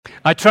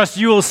I trust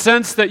you will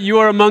sense that you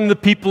are among the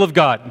people of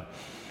God.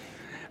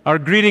 Our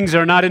greetings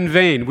are not in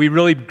vain. We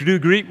really do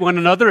greet one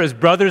another as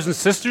brothers and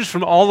sisters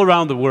from all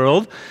around the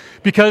world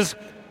because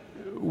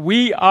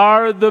we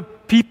are the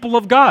people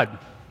of God,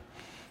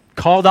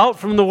 called out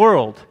from the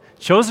world,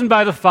 chosen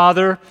by the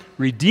Father,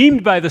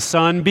 redeemed by the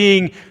Son,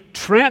 being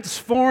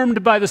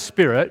transformed by the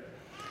Spirit,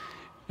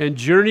 and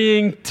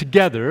journeying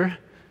together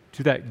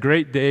to that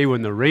great day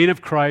when the reign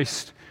of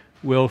Christ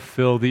will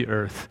fill the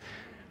earth.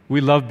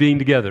 We love being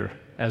together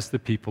as the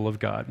people of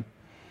God.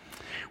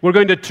 We're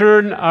going to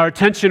turn our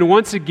attention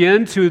once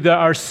again to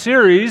our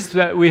series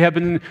that we have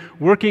been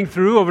working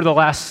through over the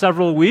last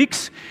several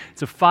weeks.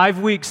 It's a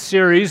 5-week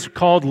series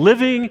called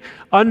Living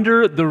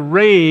Under the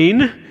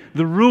Reign,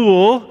 the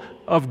Rule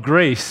of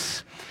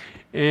Grace.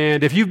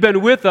 And if you've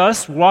been with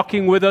us,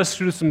 walking with us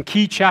through some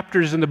key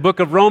chapters in the book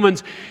of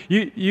Romans,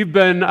 you've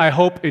been, I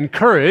hope,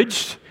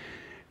 encouraged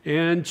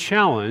and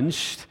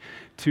challenged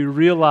to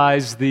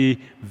realize the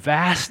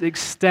vast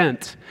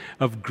extent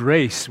of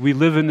grace. We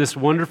live in this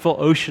wonderful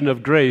ocean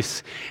of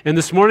grace. And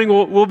this morning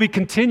we'll be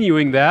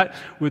continuing that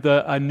with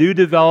a new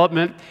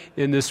development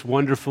in this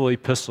wonderful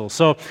epistle.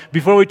 So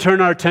before we turn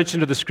our attention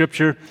to the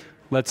Scripture,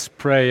 let's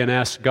pray and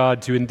ask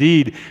God to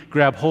indeed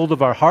grab hold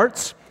of our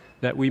hearts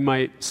that we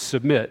might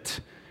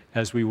submit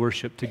as we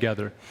worship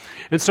together.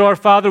 And so, our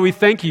Father, we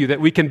thank you that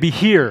we can be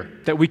here,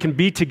 that we can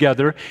be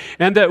together,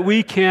 and that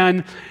we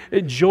can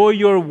enjoy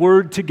your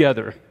word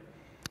together.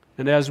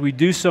 And as we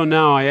do so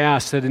now, I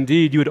ask that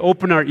indeed you would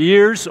open our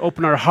ears,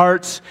 open our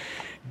hearts,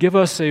 give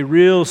us a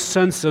real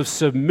sense of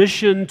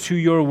submission to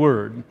your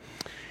word.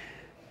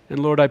 And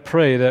Lord, I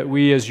pray that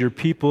we as your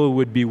people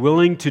would be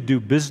willing to do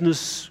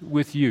business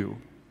with you.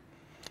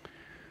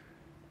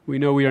 We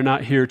know we are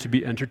not here to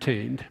be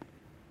entertained.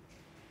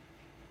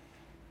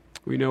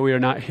 We know we are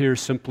not here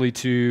simply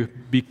to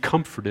be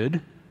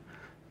comforted,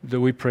 though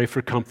we pray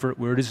for comfort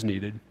where it is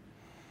needed.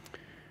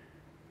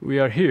 We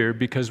are here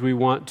because we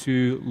want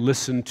to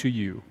listen to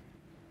you.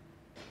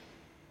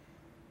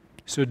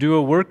 So do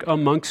a work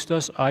amongst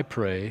us, I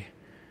pray,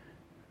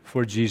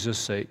 for Jesus'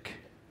 sake.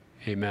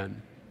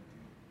 Amen.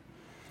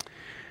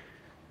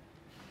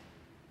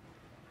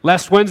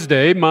 Last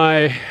Wednesday,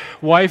 my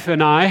wife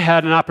and I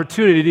had an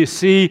opportunity to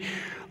see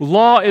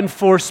law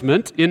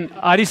enforcement in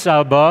Addis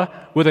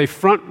Ababa with a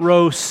front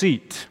row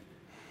seat.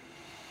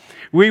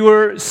 We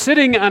were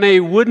sitting on a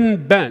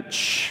wooden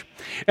bench,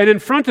 and in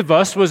front of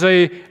us was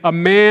a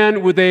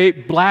man with a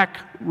black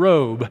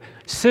robe,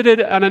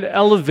 seated on an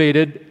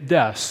elevated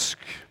desk.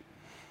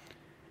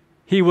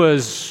 He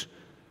was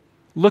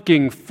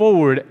looking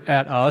forward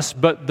at us,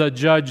 but the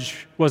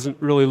judge wasn't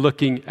really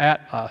looking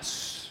at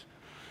us.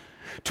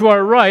 To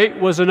our right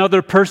was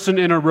another person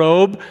in a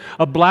robe,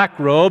 a black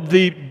robe,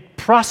 the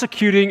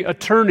prosecuting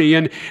attorney,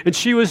 and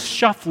she was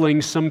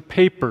shuffling some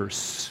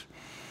papers.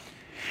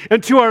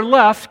 And to our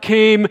left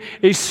came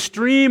a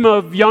stream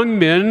of young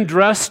men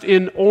dressed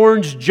in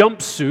orange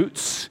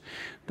jumpsuits.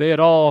 They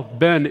had all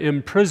been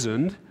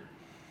imprisoned,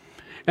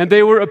 and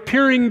they were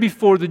appearing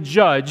before the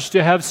judge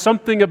to have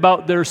something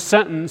about their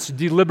sentence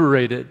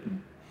deliberated.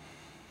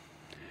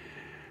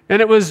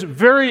 And it was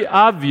very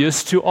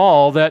obvious to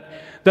all that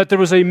there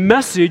was a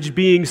message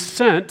being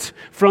sent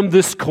from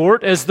this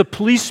court as the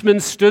policemen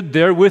stood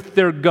there with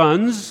their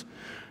guns,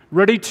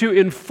 ready to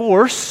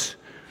enforce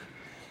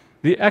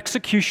the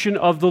execution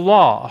of the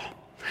law.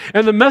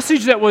 And the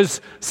message that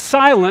was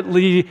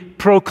silently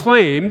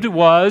proclaimed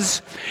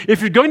was,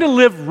 if you're going to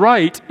live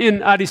right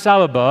in Addis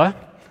Ababa,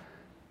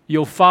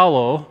 you'll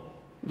follow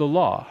the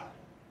law.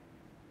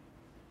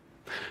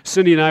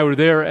 Cindy and I were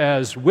there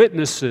as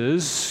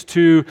witnesses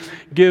to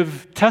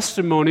give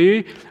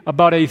testimony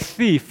about a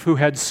thief who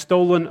had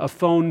stolen a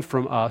phone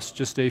from us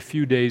just a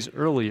few days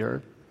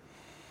earlier.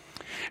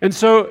 And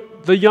so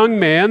the young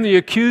man, the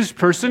accused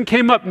person,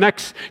 came up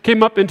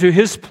into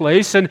his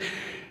place, and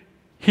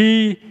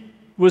he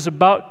was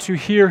about to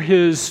hear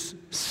his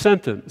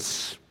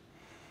sentence.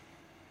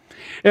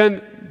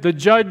 And the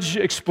judge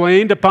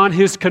explained upon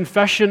his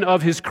confession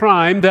of his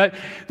crime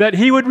that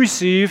he would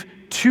receive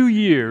 2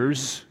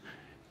 years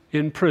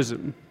in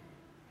prison.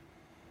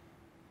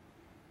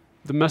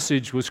 The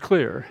message was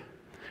clear.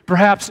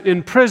 Perhaps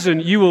in prison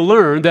you will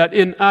learn that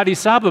in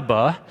Addis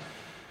Ababa,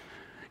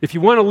 if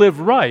you want to live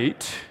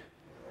right,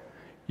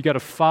 you got to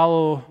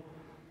follow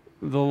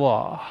the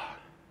law.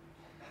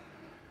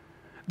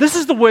 This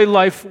is the way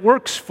life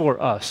works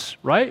for us,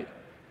 right?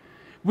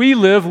 We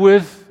live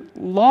with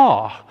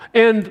law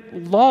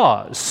and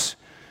laws.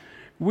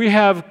 We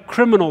have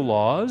criminal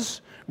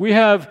laws. We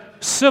have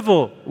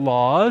civil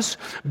laws.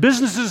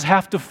 Businesses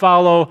have to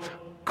follow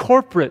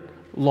corporate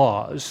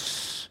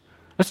laws.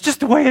 That's just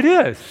the way it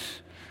is.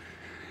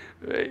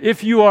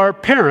 If you are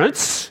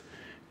parents,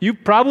 you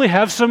probably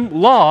have some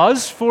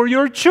laws for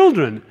your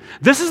children.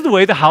 This is the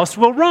way the house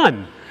will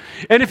run.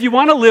 And if you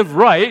want to live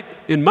right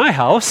in my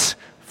house,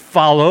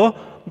 follow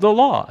the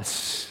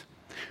laws.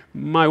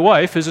 My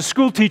wife is a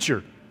school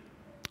teacher.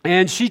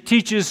 And she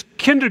teaches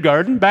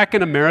kindergarten back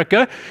in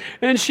America,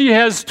 and she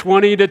has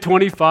 20 to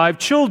 25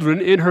 children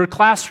in her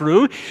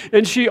classroom,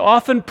 and she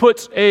often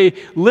puts a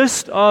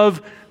list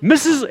of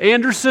Mrs.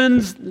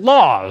 Anderson's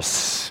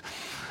laws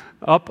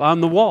up on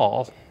the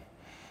wall.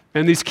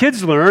 And these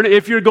kids learn,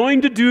 if you're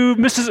going to do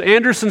Mrs.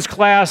 Anderson's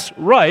class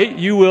right,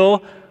 you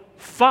will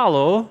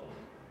follow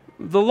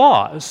the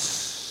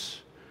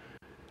laws.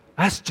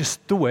 That's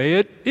just the way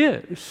it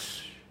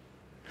is.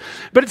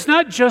 But it's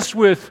not just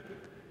with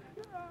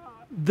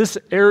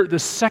the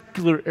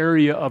secular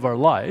area of our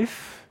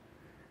life.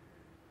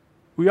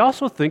 We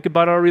also think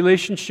about our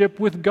relationship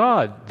with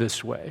God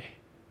this way.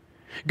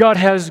 God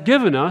has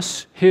given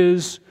us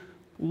His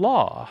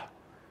law,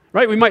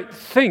 right? We might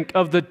think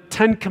of the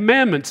Ten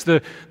Commandments,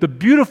 the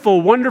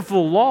beautiful,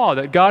 wonderful law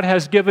that God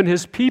has given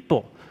His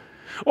people.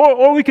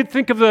 Or we could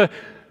think of the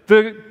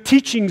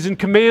teachings and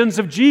commands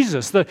of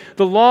Jesus, the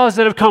laws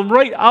that have come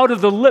right out of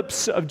the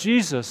lips of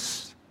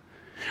Jesus.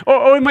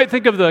 Or we might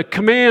think of the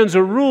commands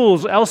or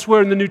rules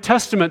elsewhere in the New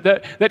Testament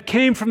that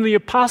came from the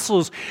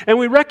apostles. And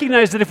we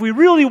recognize that if we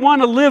really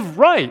want to live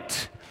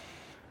right,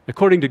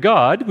 according to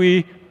God,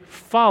 we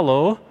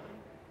follow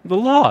the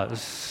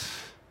laws.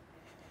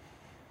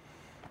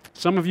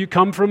 Some of you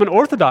come from an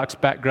Orthodox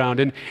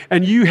background,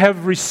 and you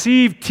have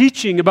received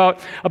teaching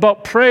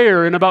about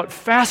prayer and about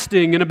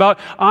fasting and about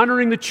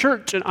honoring the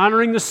church and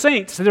honoring the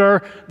saints.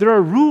 There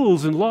are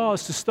rules and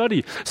laws to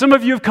study. Some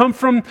of you have come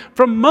from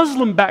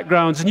Muslim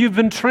backgrounds, and you've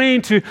been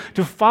trained to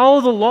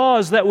follow the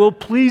laws that will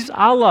please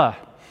Allah.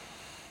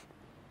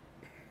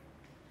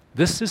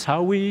 This is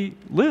how we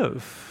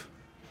live.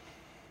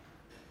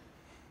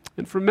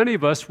 And for many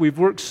of us, we've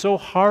worked so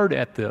hard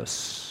at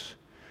this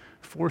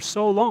for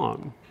so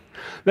long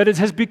that it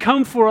has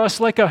become for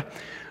us like a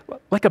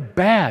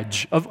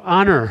badge of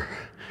honor.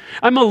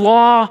 I'm a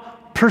law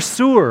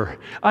pursuer.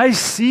 I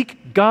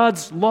seek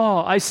God's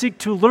law. I seek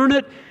to learn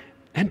it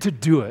and to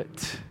do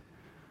it,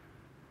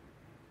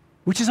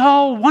 which is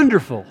all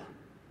wonderful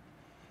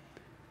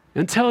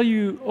until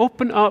you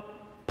open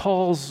up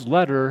Paul's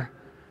letter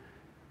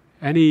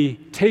and he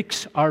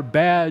takes our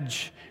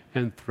badge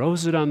and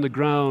throws it on the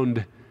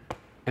ground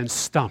and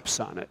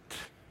stomps on it.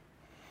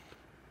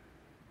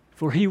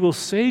 For he will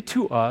say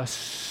to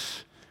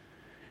us,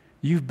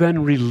 you've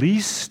been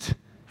released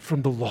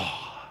from the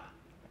law.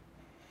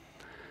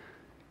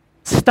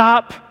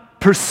 Stop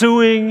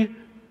pursuing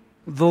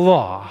the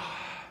law.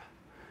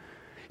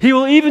 He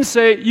will even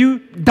say, you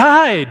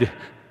died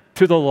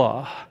to the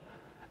law.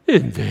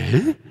 And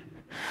then?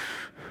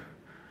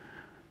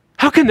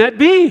 How can that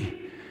be?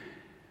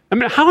 I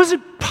mean, how is it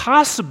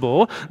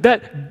possible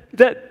that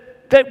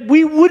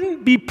we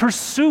wouldn't be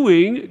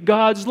pursuing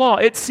God's law?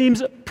 It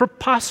seems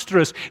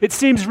preposterous. It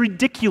seems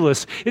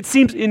ridiculous. It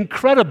seems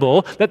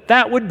incredible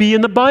that would be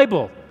in the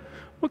Bible.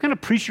 What kind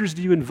of preachers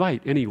do you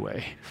invite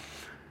anyway?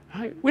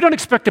 Right? We don't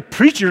expect a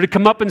preacher to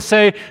come up and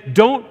say,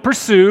 don't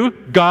pursue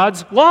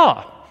God's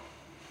law.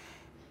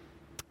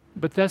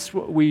 But that's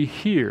what we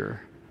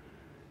hear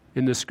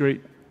in this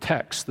great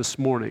text this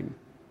morning.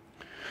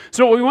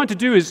 So what we want to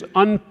do is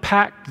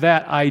unpack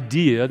that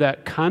idea,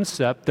 that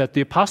concept that the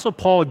Apostle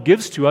Paul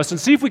gives to us and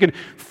see if we can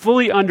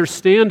fully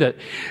understand it.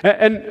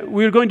 And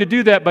we're going to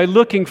do that by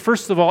looking,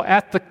 first of all,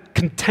 at the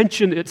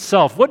contention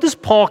itself. What does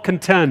Paul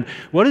contend?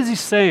 What is he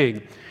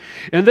saying?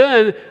 And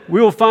then we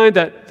will find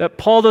that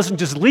Paul doesn't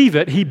just leave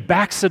it, he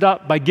backs it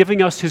up by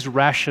giving us his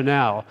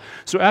rationale.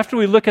 So after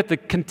we look at the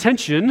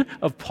contention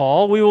of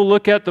Paul, we will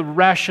look at the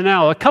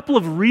rationale, a couple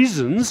of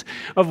reasons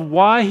of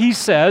why he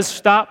says,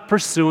 stop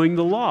pursuing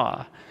the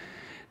law.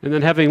 And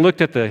then having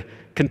looked at the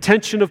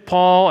contention of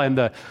Paul and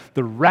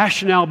the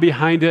rationale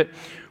behind it,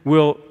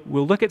 we'll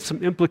look at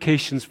some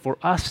implications for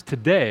us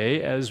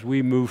today as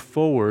we move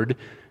forward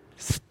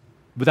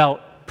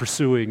without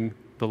pursuing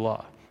the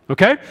law.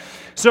 Okay?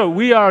 So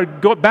we are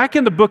back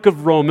in the book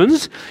of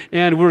Romans,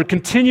 and we're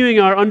continuing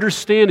our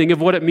understanding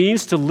of what it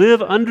means to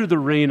live under the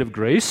reign of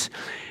grace.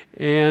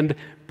 And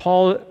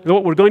Paul,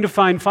 what we're going to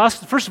find,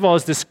 first of all,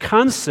 is this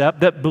concept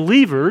that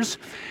believers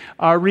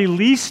are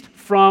released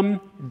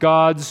from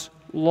God's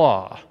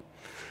law.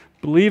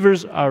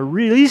 Believers are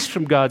released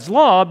from God's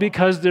law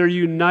because they're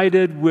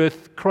united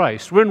with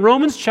Christ. We're in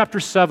Romans chapter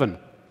 7.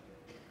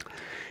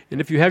 And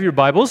if you have your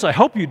Bibles, I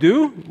hope you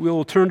do,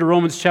 we'll turn to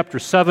Romans chapter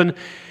 7,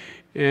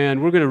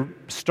 and we're going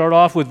to start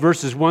off with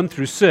verses 1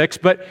 through 6.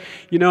 But,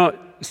 you know,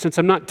 since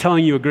I'm not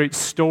telling you a great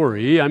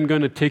story, I'm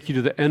going to take you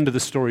to the end of the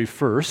story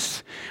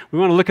first. We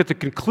want to look at the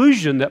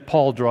conclusion that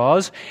Paul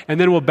draws, and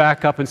then we'll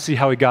back up and see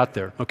how he got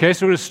there. Okay,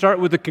 so we're going to start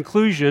with the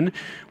conclusion,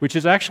 which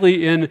is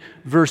actually in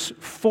verse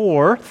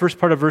 4, first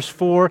part of verse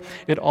 4,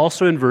 and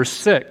also in verse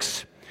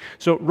 6.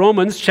 So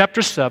Romans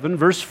chapter 7,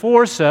 verse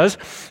 4 says,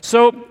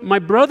 "So, my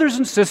brothers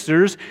and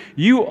sisters,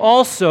 you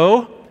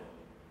also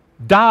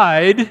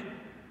died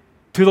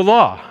to the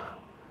law."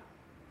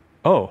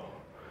 Oh.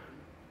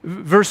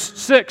 Verse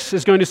 6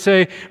 is going to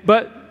say,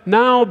 "But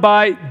now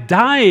by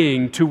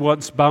dying to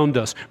what's bound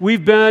us,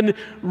 we've been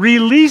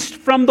released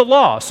from the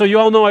law." So you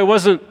all know I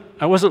wasn't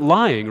wasn't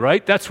lying,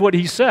 right? That's what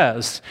he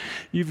says.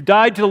 You've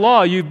died to the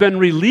law. You've been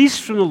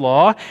released from the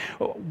law.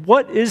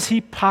 What is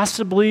he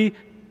possibly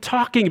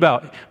talking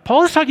about?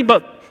 Paul is talking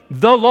about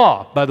the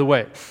law, by the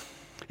way.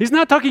 He's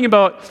not talking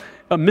about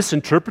a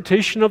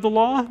misinterpretation of the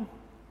law.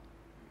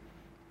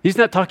 He's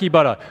not talking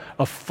about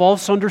a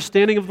false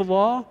understanding of the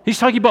law. He's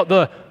talking about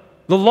the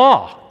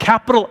law,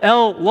 capital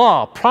L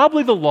law,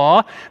 probably the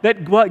law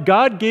that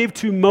God gave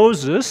to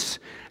Moses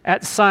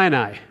at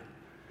Sinai.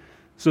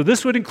 So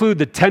this would include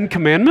the 10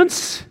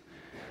 Commandments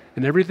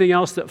and everything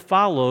else that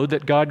followed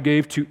that God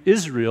gave to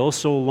Israel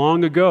so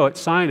long ago at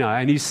Sinai.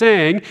 And he's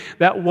saying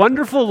that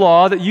wonderful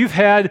law that you've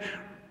had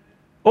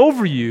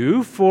over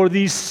you for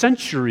these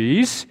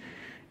centuries,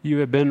 you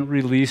have been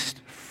released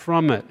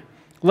from it.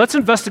 Let's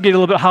investigate a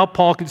little bit how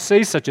Paul could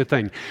say such a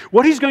thing.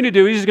 What he's going to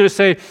do, he's going to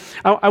say,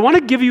 I want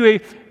to give you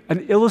an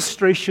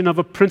illustration of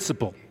a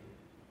principle.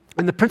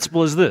 And the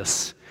principle is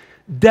this: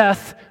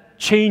 death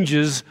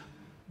changes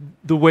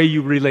the way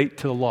you relate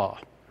to the law.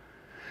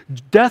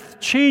 Death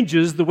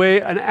changes the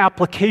way an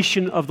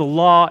application of the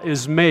law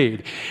is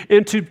made.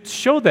 And to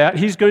show that,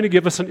 he's going to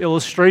give us an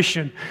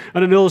illustration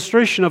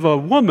of a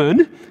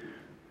woman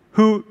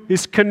who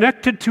is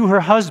connected to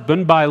her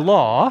husband by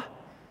law,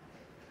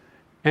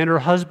 and her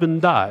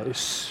husband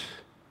dies,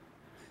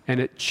 and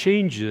it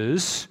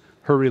changes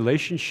her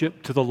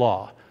relationship to the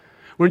law.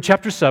 We're in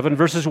chapter 7,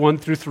 verses 1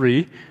 through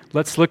 3.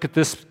 Let's look at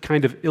this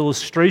kind of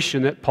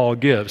illustration that Paul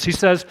gives. He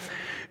says,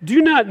 "Do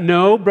you not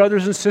know,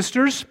 brothers and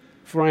sisters,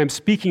 for I am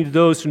speaking to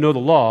those who know the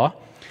law,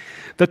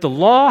 that the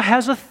law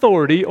has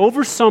authority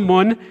over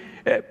someone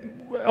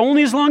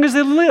only as long as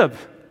they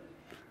live?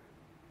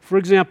 For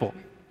example,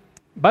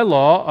 by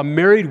law, a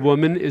married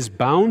woman is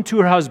bound to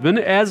her husband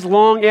as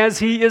long as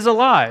he is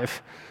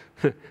alive.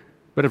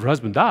 But if her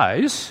husband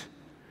dies,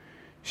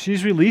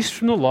 she's released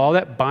from the law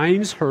that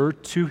binds her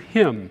to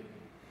him.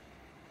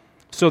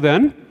 So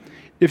then,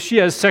 if she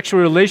has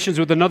sexual relations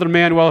with another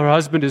man while her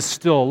husband is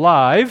still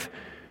alive,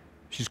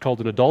 she's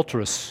called an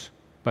adulteress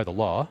by the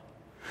law.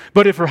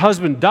 But if her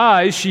husband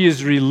dies, she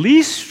is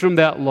released from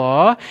that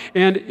law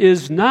and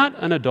is not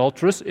an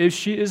adulteress if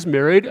she is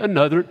married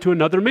to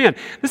another man."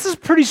 This is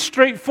pretty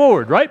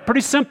straightforward, right?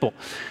 Pretty simple.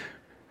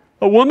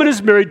 A woman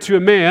is married to a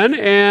man,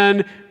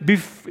 and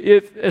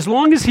as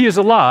long as he is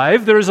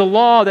alive, there is a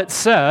law that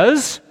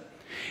says,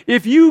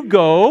 if you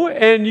go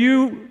and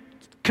you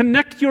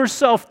connect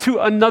yourself to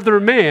another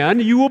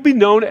man, you will be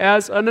known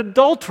as an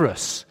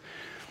adulteress.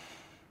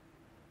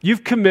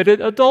 You've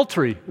committed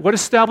adultery. What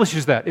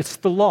establishes that? It's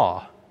the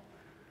law.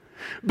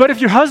 But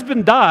if your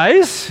husband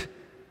dies,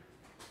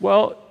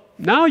 well,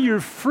 now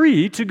you're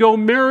free to go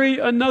marry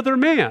another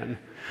man.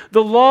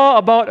 The law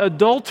about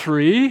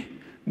adultery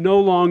no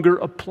longer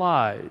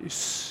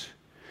applies.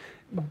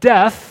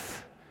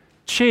 Death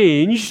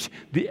changed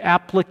the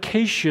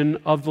application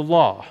of the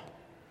law.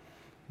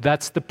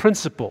 That's the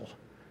principle.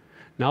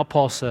 Now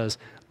Paul says,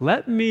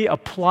 let me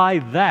apply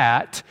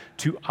that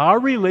to our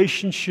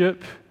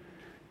relationship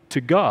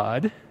to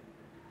God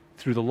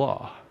through the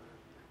law.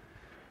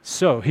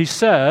 So he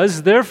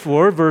says,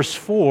 therefore, verse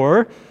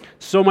 4,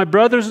 "So my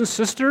brothers and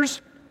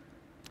sisters,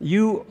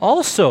 you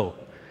also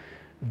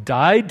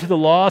died to the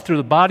law through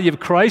the body of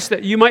Christ,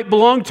 that you might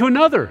belong to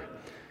another,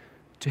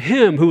 to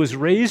him who was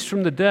raised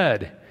from the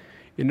dead,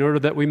 in order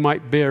that we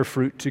might bear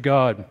fruit to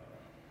God.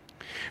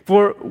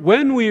 For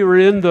when we were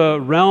in the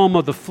realm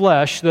of the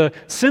flesh, the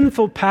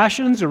sinful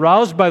passions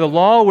aroused by the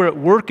law were at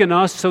work in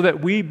us so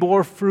that we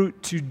bore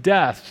fruit to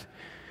death.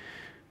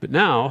 But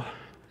now,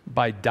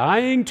 by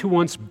dying to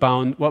what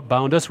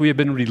bound us, we have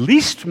been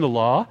released from the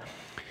law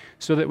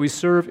so that we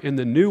serve in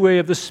the new way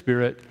of the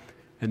Spirit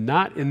and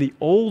not in the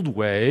old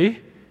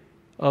way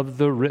of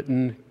the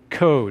written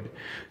code."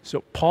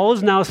 So Paul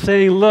is now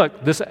saying,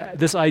 look,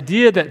 this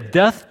idea that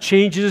death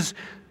changes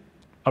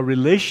a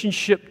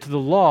relationship to the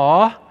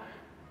law,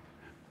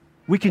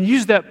 we can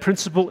use that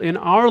principle in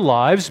our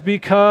lives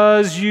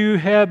because you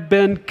have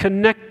been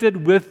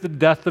connected with the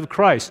death of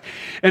Christ.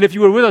 And if you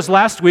were with us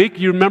last week,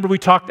 you remember we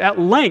talked at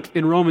length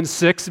in Romans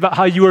 6 about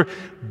how you were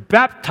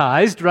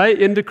baptized, right,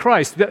 into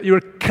Christ, that you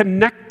were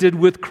connected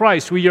with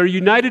Christ. We are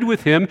united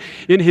with him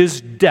in his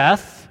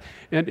death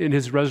and in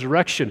his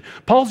resurrection.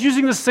 Paul's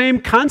using the same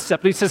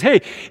concept. He says,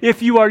 hey,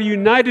 if you are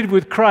united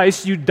with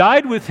Christ, you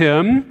died with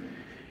him,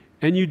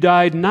 and you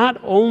died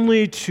not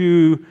only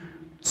to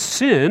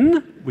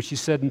sin, which he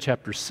said in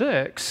chapter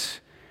 6,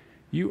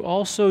 you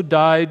also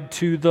died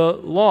to the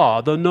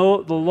law. The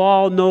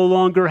law no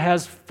longer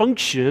has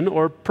function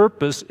or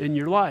purpose in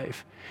your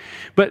life.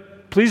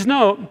 But please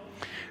note,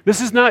 this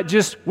is not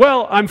just,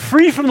 well, I'm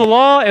free from the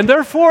law, and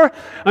therefore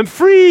I'm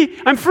free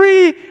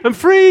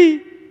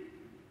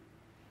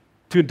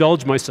to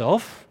indulge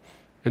myself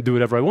and do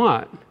whatever I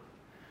want.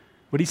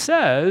 What he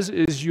says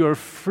is you're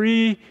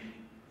free,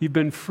 you've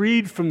been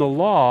freed from the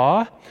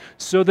law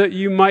so that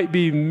you might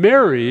be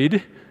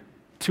married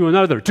to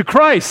another, to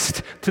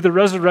Christ, to the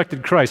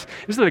resurrected Christ.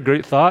 Isn't that a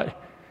great thought?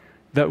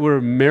 That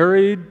we're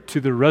married to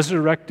the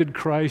resurrected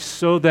Christ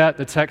so that,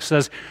 the text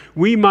says,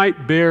 we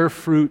might bear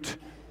fruit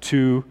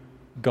to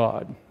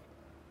God.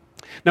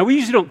 Now, we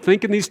usually don't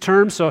think in these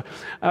terms, so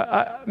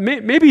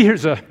maybe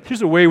here's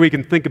a way we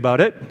can think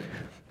about it.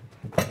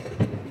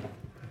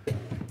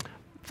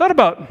 Thought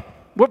about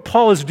what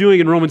Paul is doing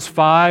in Romans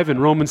 5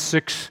 and Romans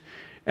 6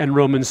 and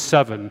Romans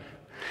 7.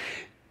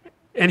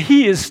 And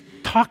he is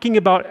talking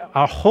about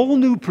a whole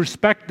new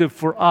perspective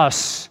for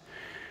us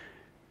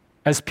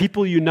as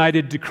people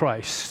united to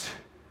Christ.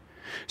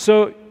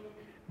 So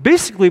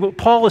basically what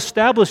Paul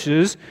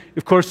establishes,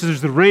 of course,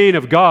 is the reign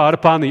of God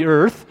upon the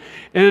earth.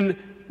 And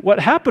what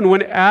happened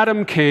when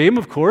Adam came,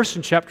 of course,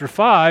 in chapter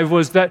 5,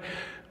 was that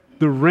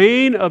the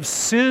reign of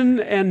sin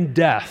and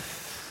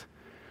death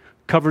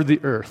covered the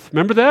earth.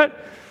 Remember that?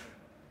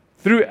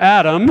 Through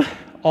Adam,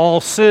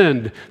 all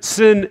sinned.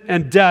 Sin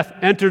and death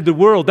entered the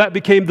world. That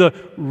became the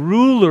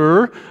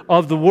ruler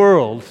of the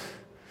world.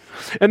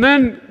 And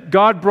then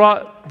God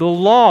brought the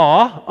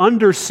law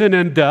under sin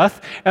and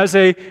death as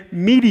a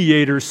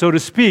mediator, so to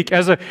speak,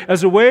 as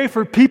a way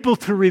for people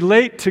to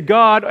relate to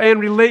God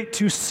and relate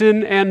to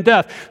sin and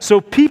death.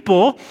 So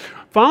people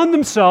found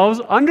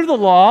themselves under the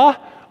law,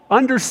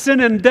 under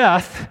sin and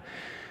death,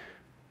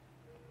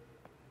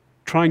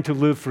 trying to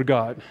live for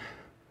God,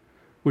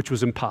 which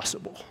was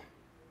impossible.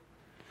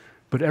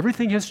 But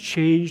everything has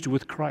changed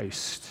with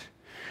Christ,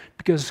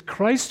 because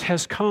Christ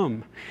has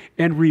come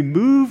and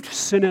removed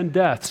sin and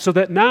death, so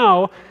that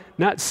now,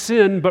 not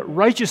sin, but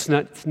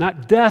righteousness,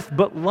 not death,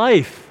 but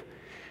life,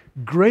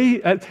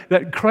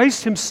 that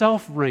Christ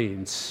himself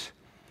reigns,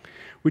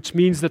 which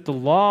means that the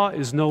law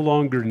is no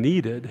longer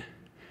needed.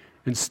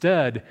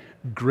 Instead,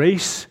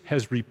 grace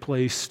has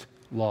replaced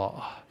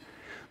law.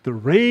 The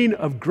reign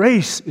of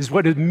grace is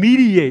what it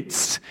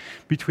mediates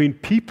between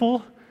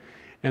people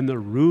and the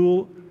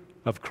rule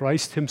of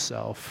Christ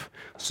himself,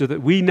 so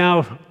that we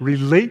now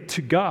relate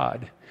to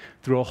God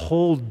through a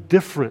whole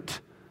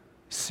different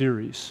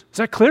series. Is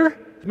that clear?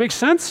 Does it make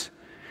sense?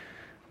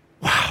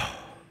 Wow.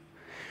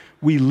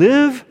 We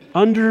live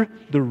under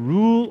the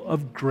rule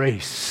of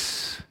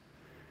grace.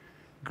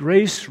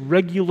 Grace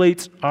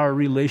regulates our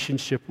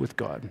relationship with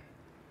God.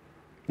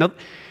 Now,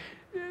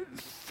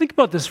 think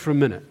about this for a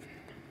minute.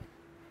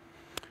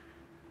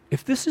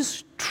 If this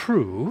is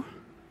true,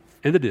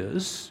 and it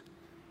is,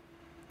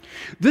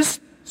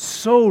 this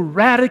so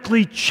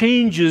radically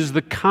changes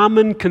the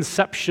common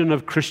conception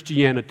of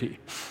Christianity.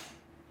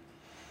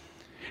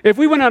 If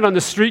we went out on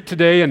the street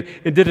today and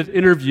did an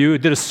interview,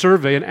 did a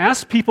survey, and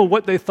asked people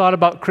what they thought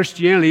about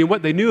Christianity and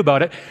what they knew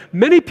about it,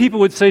 many people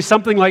would say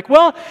something like,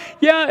 well,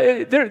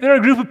 yeah, they're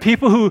a group of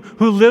people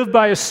who live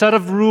by a set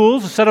of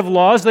rules, a set of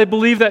laws. They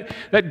believe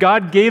that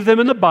God gave them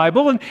in the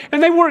Bible,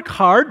 and they work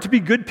hard to be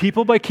good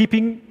people by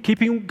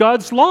keeping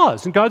God's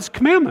laws and God's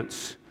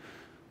commandments.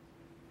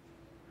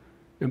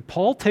 And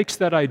Paul takes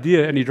that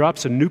idea and he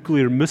drops a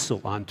nuclear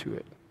missile onto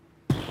it.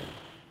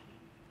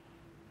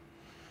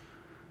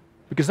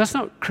 Because that's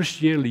not what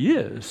Christianity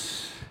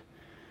is.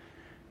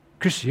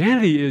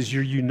 Christianity is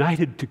you're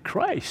united to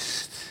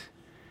Christ.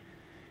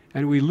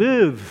 And we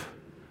live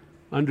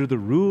under the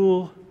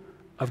rule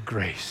of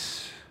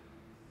grace.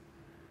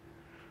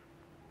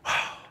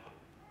 Wow.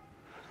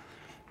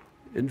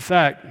 In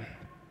fact,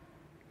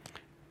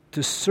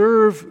 to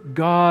serve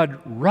God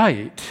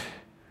right,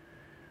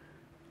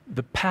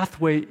 the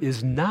pathway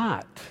is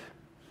not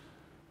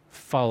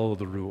follow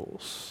the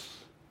rules.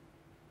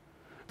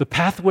 The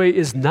pathway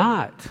is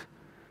not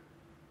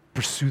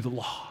pursue the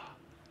law.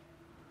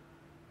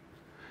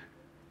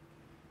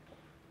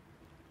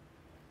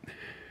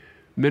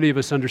 Many of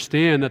us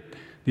understand that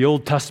the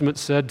Old Testament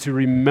said to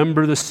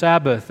remember the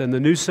Sabbath, and the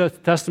New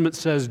Testament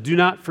says, do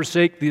not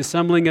forsake the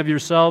assembling of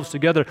yourselves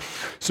together.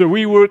 So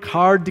we work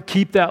hard to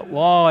keep that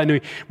law, and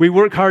we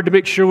work hard to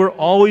make sure we're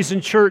always in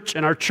church,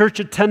 and our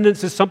church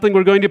attendance is something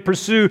we're going to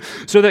pursue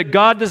so that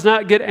God does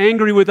not get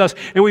angry with us.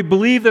 And we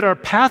believe that our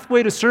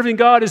pathway to serving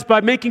God is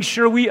by making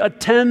sure we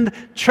attend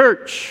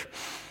church.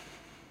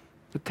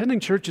 Attending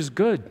church is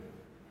good,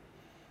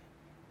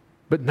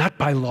 but not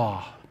by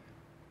law.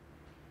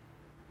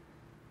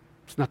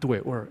 It's not the way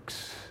it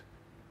works.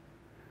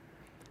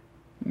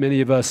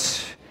 Many of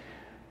us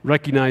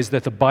recognize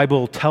that the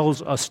Bible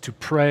tells us to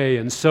pray,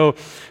 and so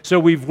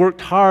we've worked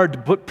hard to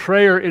put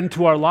prayer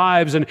into our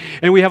lives, and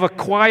we have a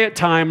quiet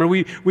time, or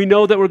we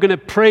know that we're going to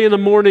pray in the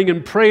morning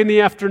and pray in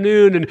the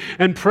afternoon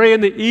and pray in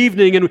the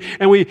evening,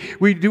 and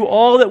we do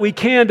all that we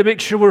can to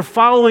make sure we're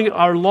following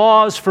our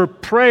laws for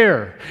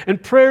prayer.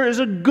 And prayer is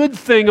a good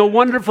thing, a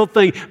wonderful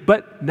thing,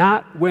 but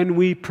not when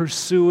we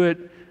pursue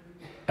it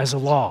as a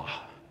law.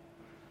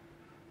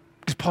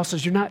 Because Paul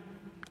says you're not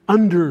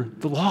under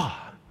the law.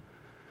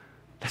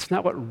 That's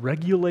not what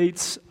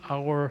regulates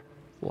our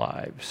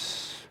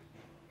lives.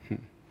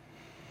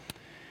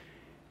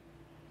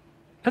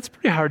 That's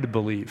pretty hard to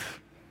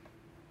believe.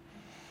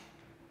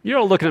 You're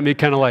all looking at me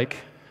kind of like,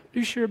 are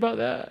you sure about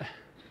that?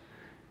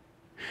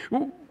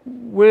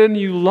 When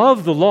you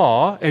love the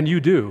law, and you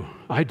do,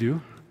 I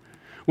do,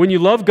 when you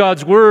love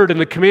God's word and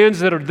the commands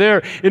that are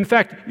there. In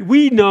fact,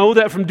 we know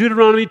that from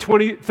Deuteronomy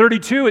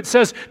 32, it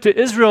says to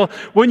Israel,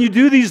 when you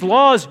do these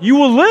laws, you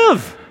will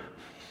live.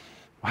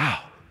 Wow.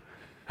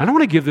 I don't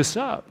want to give this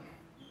up.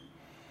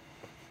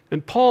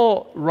 And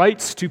Paul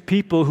writes to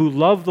people who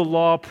love the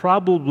law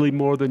probably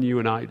more than you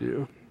and I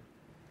do.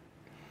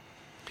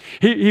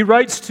 He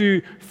writes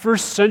to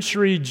first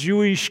century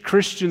Jewish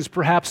Christians,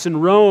 perhaps in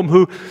Rome,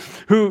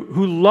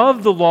 who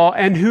loved the law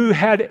and who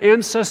had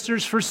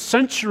ancestors for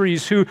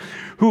centuries who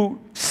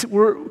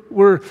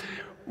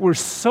were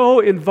so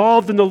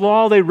involved in the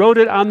law they wrote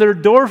it on their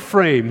door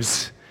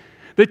frames.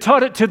 They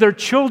taught it to their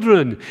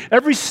children.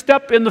 Every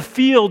step in the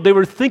field, they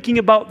were thinking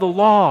about the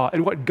law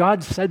and what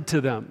God said to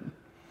them.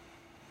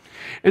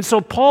 And so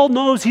Paul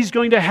knows he's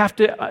going to have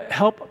to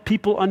help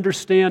people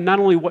understand not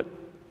only what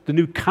the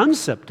new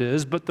concept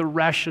is, but the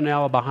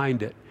rationale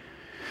behind it.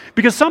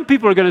 Because some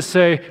people are going to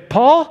say,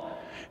 Paul,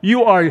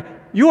 you are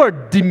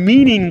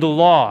demeaning the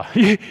law.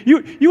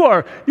 You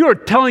are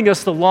telling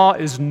us the law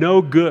is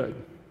no good.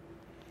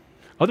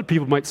 Other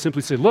people might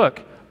simply say,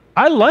 look,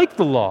 I like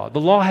the law.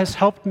 The law has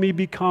helped me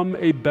become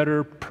a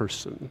better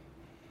person.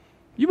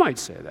 You might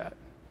say that.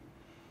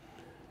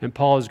 And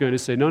Paul is going to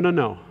say,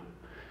 no.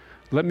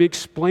 Let me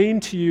explain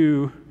to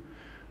you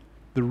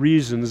the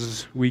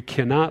reasons we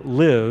cannot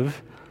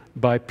live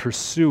by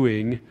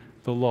pursuing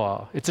the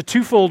law. It's a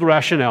twofold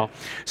rationale.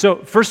 So,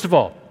 first of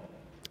all,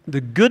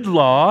 the good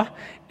law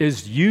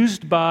is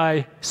used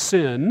by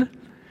sin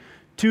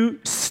to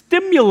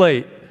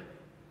stimulate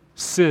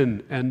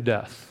sin and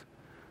death.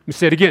 Let me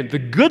say it again. The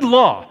good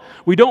law,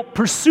 we don't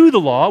pursue the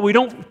law, we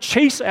don't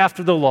chase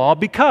after the law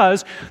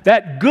because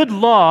that good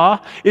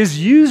law is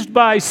used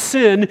by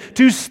sin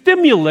to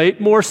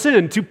stimulate more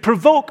sin, to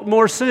provoke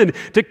more sin,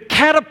 to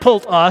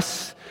catapult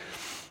us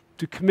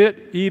to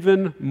commit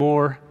even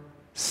more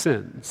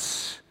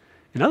sins.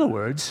 In other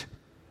words,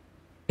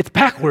 it's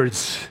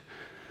backwards.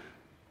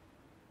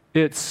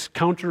 It's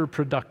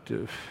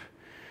counterproductive.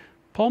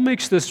 Paul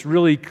makes this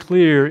really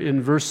clear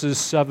in verses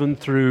 7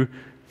 through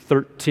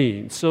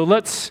 13. So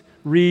let's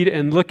read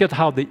and look at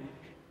how the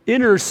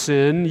inner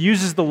sin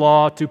uses the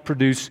law to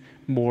produce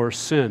more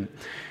sin.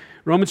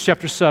 Romans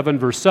chapter 7,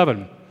 verse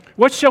 7.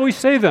 What shall we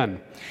say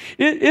then?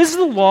 Is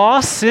the law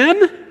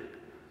sin?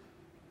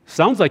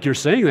 Sounds like you're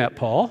saying that,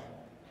 Paul.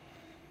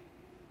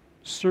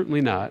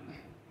 Certainly not.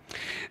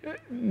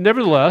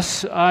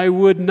 Nevertheless, I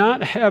would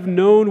not have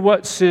known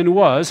what sin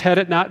was had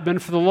it not been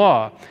for the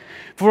law.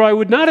 For I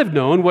would not have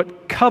known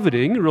what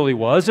coveting really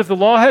was if the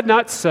law had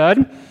not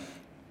said,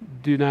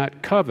 do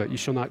not covet, you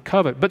shall not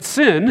covet. But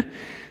sin,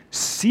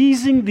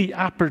 seizing the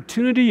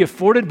opportunity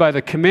afforded by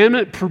the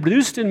commandment,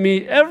 produced in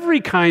me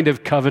every kind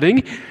of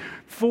coveting,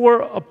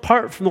 for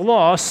apart from the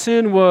law,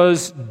 sin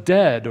was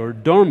dead or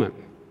dormant.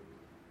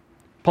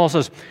 Paul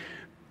says,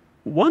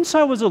 once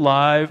I was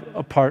alive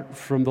apart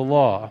from the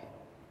law,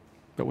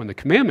 but when the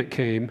commandment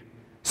came,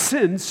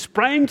 sin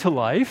sprang to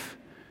life,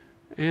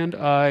 and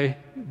I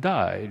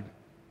died.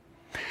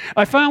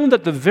 I found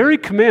that the very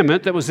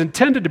commandment that was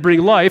intended to bring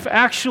life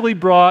actually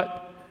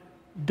brought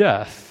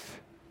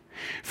death.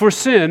 For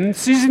sin,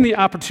 seizing the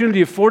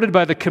opportunity afforded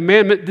by the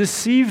commandment,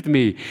 deceived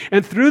me,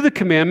 and through the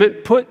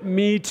commandment put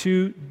me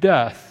to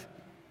death.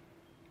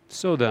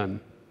 So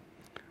then,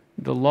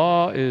 the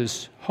law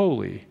is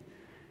holy,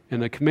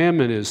 and the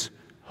commandment is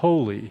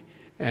holy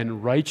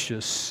and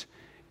righteous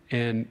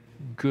and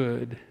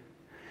good.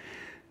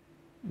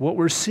 What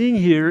we're seeing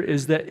here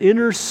is that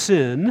inner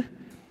sin,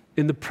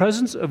 in the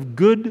presence of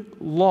good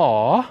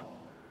law,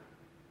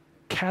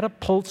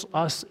 catapults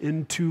us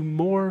into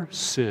more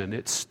sin.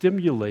 It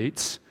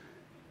stimulates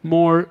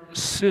more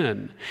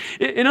sin.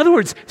 In other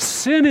words,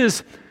 sin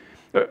is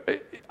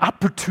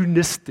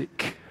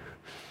opportunistic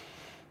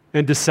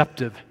and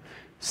deceptive.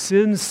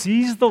 Sin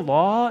sees the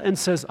law and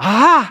says,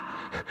 a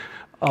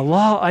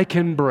law I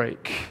can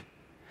break.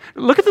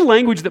 Look at the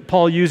language that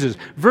Paul uses.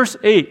 Verse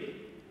 8,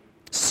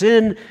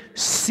 sin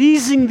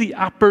seizing the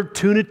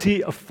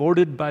opportunity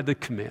afforded by the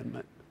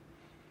commandment.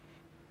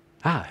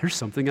 Here's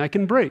something I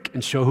can break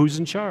and show who's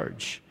in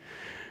charge.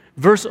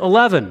 Verse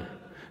 11,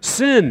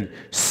 sin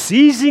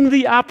seizing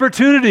the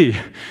opportunity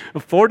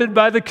afforded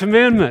by the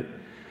commandment.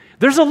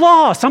 There's a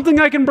law, something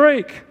I can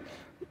break.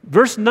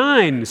 Verse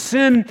 9,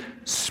 sin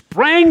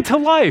sprang to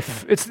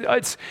life.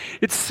 It's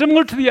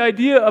similar to the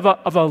idea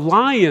of a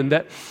lion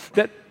that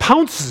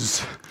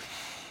pounces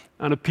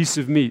on a piece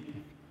of meat.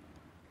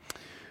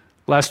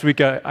 Last week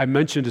I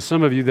mentioned to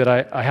some of you that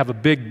I have a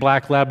big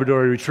black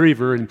Labrador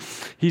retriever, and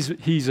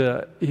he's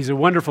a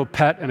wonderful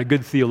pet and a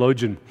good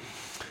theologian.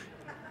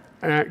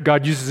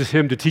 God uses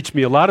him to teach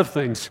me a lot of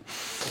things.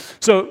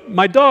 So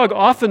my dog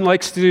often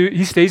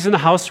he stays in the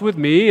house with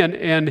me,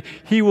 and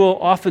he will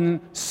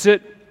often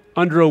sit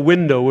under a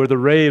window where the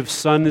ray of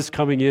sun is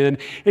coming in,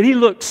 and he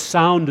looks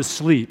sound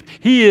asleep.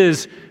 He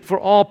is, for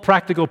all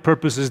practical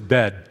purposes,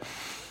 dead.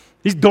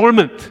 He's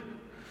dormant,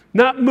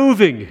 not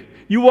moving.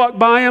 You walk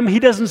by him, he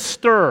doesn't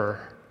stir.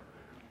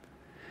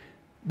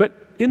 But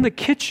in the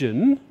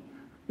kitchen,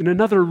 in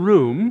another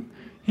room,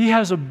 he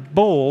has a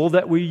bowl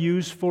that we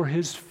use for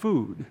his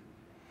food.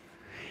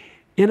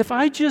 And if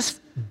I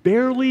just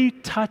barely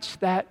touch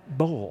that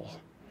bowl,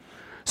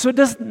 so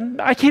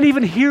I can't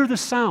even hear the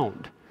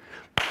sound,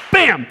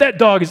 bam, that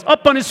dog is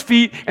up on his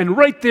feet and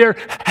right there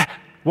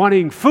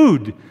wanting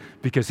food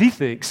because he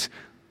thinks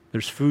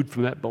There's food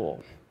from that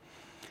bowl.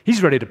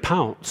 He's ready to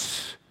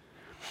pounce.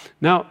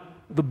 Now,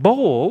 the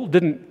bowl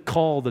didn't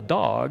call the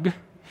dog.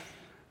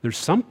 There's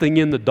something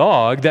in the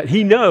dog that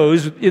he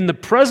knows in the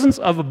presence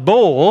of a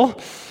bowl,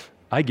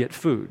 I get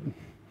food.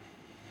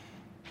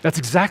 That's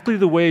exactly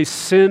the way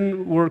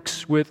sin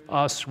works with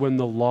us when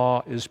the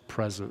law is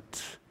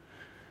present.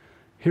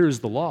 Here's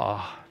the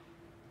law,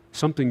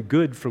 something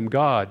good from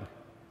God.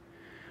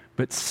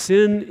 But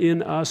sin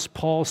in us,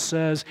 Paul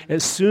says,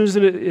 as soon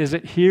as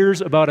it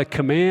hears about a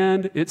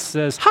command, it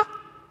says, ha!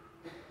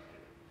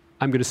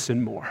 I'm going to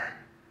sin more.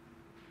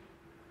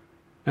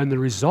 And the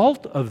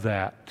result of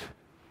that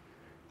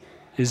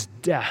is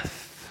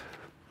death.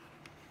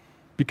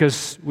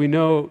 Because we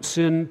know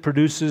sin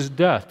produces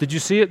death. Did you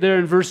see it there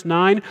in verse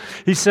 9?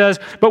 He says,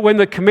 but when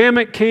the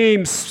commandment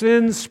came,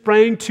 sin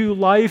sprang to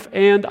life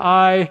and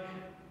I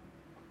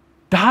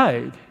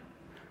died.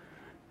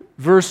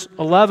 Verse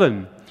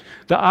 11,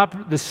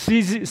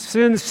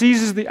 sin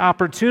seizes the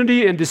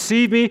opportunity and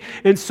deceived me,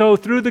 and so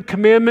through the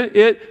commandment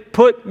it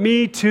put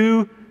me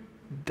to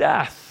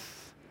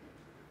death.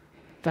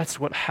 That's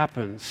what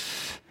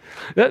happens.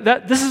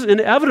 This is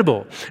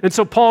inevitable. And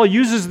so Paul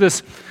uses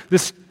this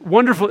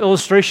wonderful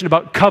illustration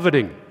about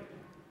coveting,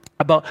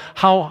 about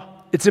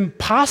how it's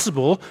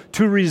impossible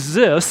to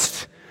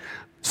resist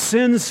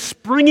sin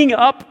springing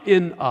up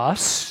in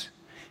us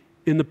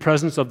in the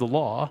presence of the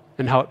law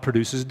and how it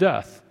produces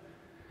death.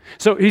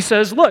 So he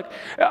says, look,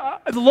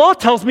 the law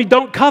tells me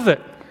don't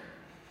covet.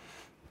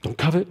 Don't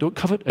covet, don't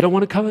covet. I don't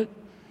want to covet,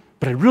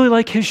 but I really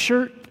like his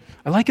shirt.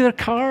 I like their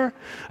car.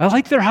 I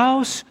like their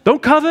house.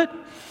 Don't covet.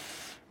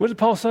 What did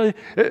Paul say?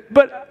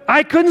 But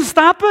I couldn't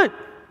stop it.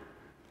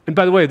 And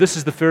by the way, this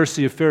is the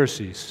Pharisee of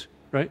Pharisees,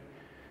 right?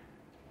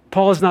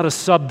 Paul is not a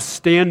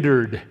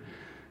substandard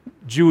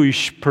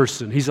Jewish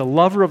person. He's a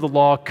lover of the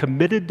law,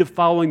 committed to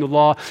following the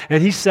law.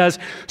 And he says,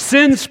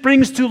 sin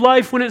springs to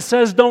life when it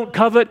says don't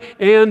covet,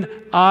 and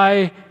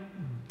I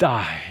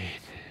died.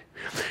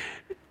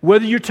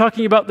 Whether you're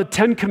talking about the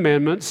Ten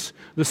Commandments,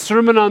 the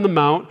Sermon on the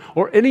Mount,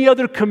 or any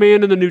other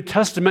command in the New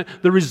Testament,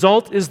 the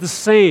result is the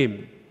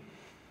same.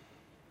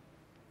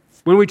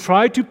 When we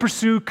try to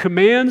pursue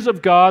commands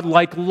of God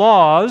like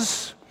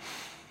laws,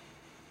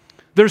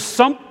 there's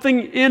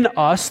something in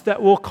us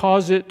that will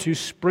cause it to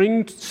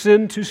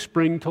sin to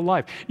spring to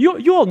life.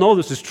 You all know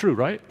this is true,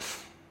 right?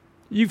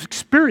 You've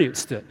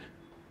experienced it.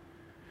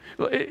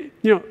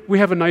 We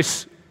have a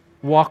nice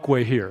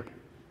walkway here.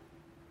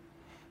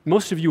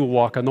 Most of you will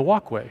walk on the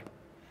walkway.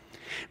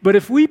 But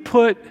if we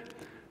put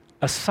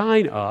a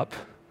sign up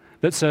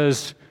that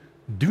says,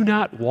 do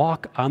not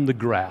walk on the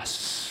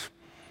grass,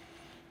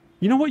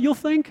 you know what you'll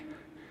think?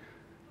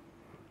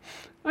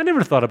 I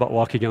never thought about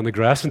walking on the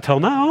grass until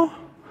now.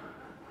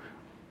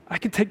 I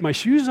can take my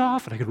shoes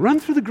off and I can run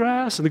through the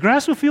grass and the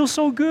grass will feel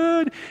so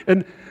good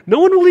and no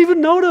one will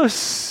even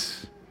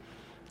notice.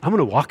 I'm going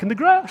to walk in the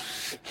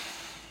grass.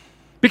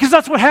 Because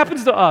that's what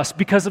happens to us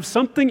because of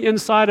something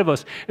inside of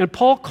us. And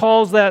Paul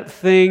calls that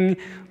thing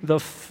the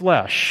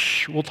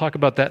flesh. We'll talk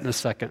about that in a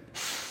second.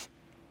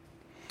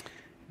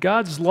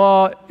 God's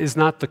law is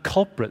not the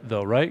culprit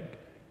though, right?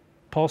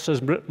 Paul says,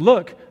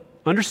 look,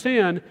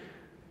 understand,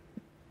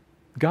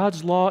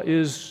 God's law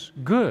is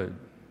good.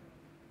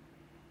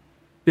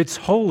 It's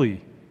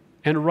holy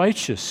and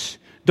righteous.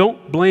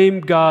 Don't blame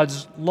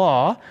God's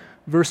law.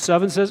 Verse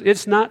 7 says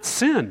it's not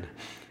sin.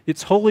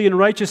 It's holy and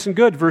righteous and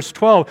good. Verse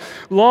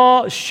 12,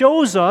 law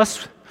shows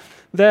us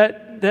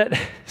that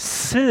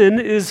sin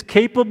is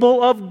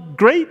capable of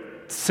great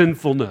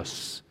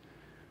sinfulness.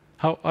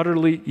 How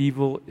utterly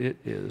evil it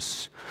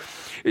is.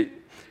 It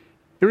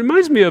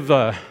reminds me of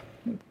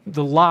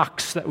the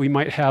locks that we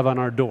might have on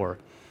our door.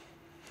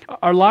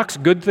 Are locks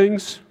good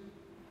things?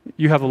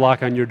 You have a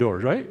lock on your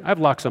doors, right? I have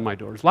locks on my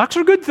doors. Locks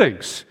are good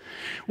things.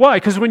 Why?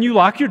 Because when you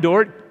lock your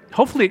door,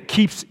 hopefully it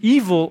keeps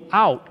evil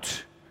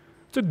out.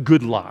 It's a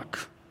good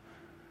lock.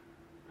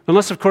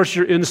 Unless, of course,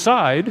 you're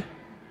inside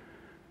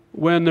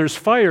when there's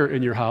fire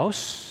in your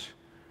house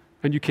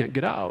and you can't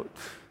get out.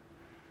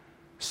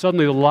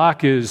 Suddenly the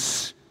lock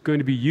is going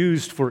to be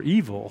used for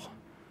evil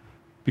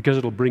because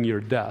it'll bring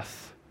your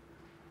death.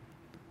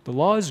 The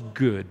law is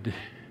good,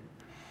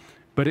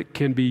 but it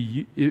can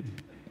be...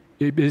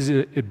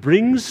 It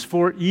brings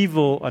for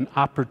evil an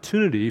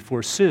opportunity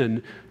for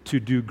sin to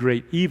do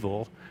great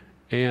evil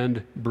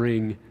and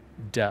bring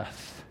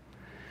death.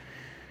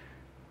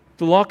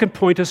 The law can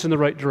point us in the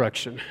right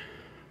direction,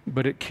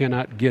 but it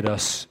cannot get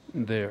us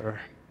there.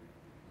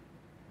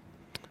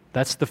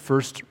 That's the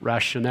first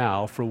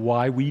rationale for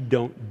why we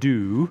don't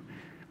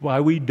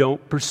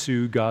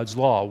pursue God's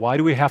law. Why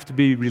do we have to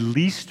be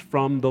released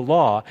from the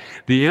law?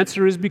 The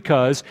answer is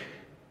because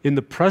in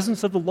the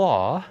presence of the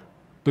law,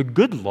 the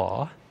good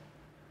law,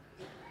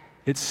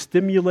 it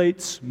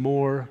stimulates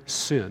more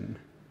sin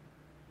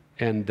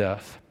and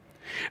death.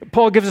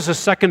 Paul gives us a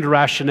second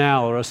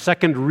rationale or a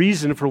second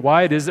reason for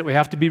why it is that we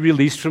have to be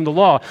released from the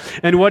law.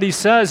 And what he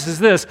says is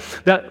this,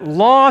 that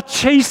law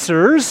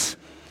chasers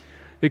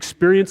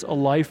experience a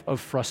life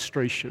of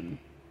frustration.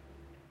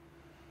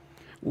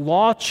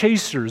 law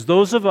chasers,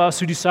 those of us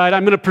who decide,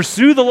 I'm going to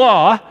pursue the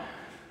law,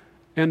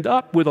 end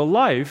up with a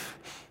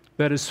life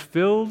that is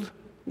filled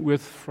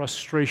with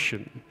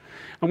frustration.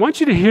 I want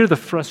you to hear the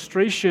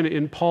frustration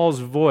in Paul's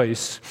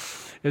voice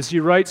as he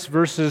writes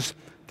verses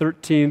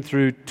 13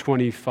 through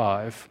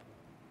 25.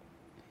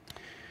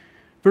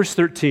 Verse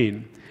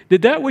 13,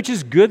 did that which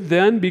is good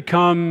then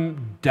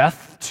become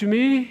death to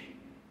me?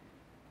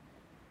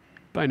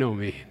 By no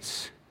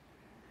means.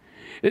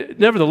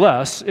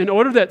 Nevertheless, in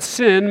order that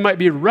sin might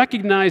be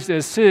recognized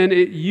as sin,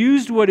 it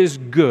used what is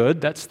good,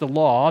 that's the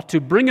law,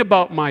 to bring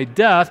about my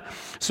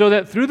death, so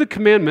that through the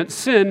commandment,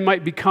 sin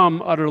might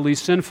become utterly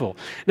sinful.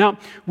 Now,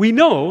 we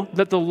know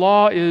that the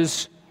law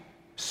is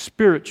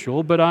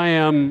spiritual, but I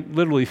am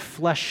literally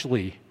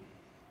fleshly.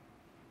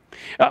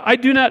 I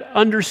do not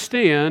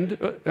understand,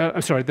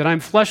 that I'm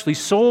fleshly,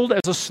 sold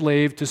as a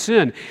slave to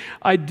sin.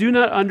 I do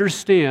not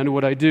understand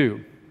what I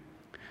do.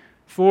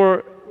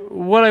 For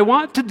what I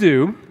want to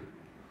do,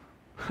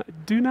 I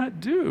do not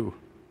do.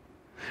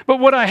 But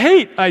what I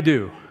hate, I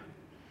do.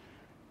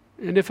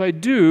 And if I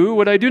do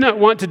what I do not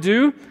want to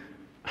do,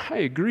 I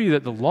agree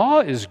that the law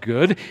is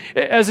good.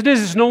 As it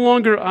is, it's no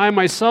longer I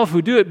myself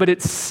who do it, but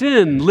it's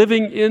sin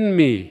living in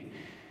me.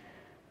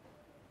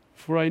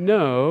 For I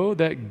know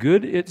that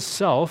good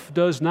itself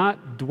does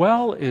not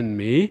dwell in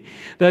me,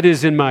 that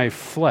is, in my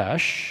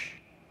flesh.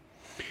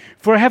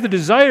 For I have the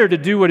desire to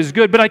do what is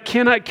good, but I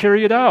cannot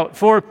carry it out.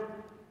 For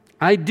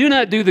I do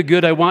not do the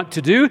good I want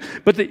to do,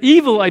 but the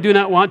evil I do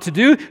not want to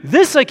do,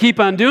 this I keep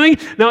on doing.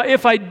 Now,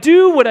 if I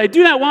do what I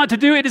do not want to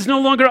do, it is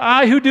no longer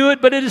I who do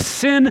it, but it is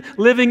sin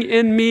living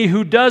in me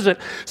who does it.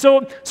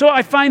 So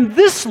I find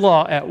this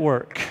law at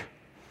work.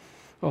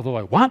 Although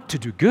I want to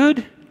do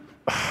good,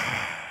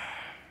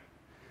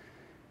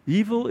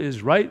 evil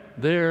is right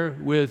there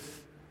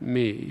with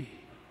me.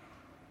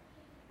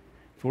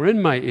 For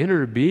in my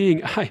inner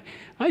being, I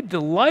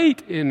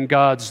delight in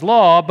God's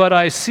law, but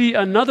I see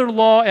another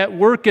law at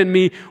work in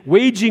me,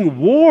 waging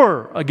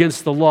war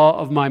against the law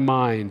of my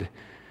mind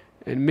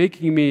and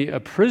making me a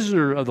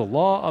prisoner of the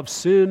law of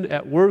sin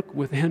at work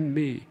within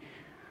me.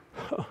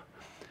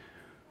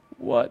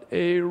 What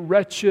a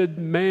wretched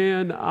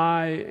man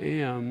I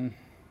am.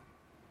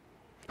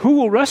 Who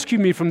will rescue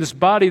me from this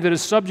body that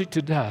is subject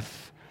to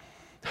death?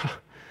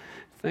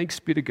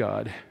 Thanks be to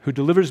God, who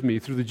delivers me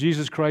through the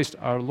Jesus Christ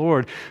our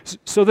Lord.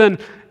 So then,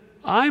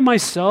 I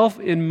myself,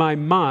 in my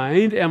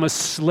mind, am a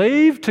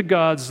slave to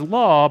God's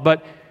law,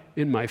 but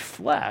in my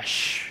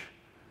flesh,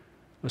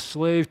 a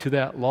slave to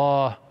that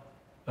law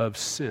of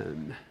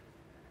sin.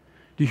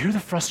 Do you hear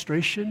the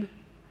frustration?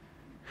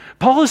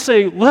 Paul is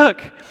saying,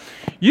 look,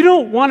 you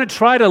don't want to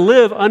try to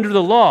live under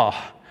the law.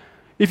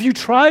 If you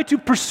try to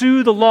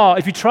pursue the law,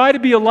 if you try to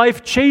be a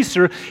life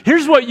chaser,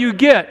 here's what you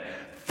get: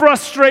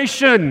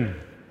 frustration.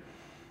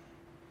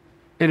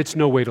 And it's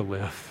no way to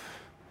live.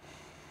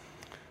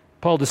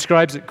 Paul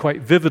describes it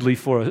quite vividly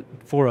for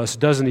us,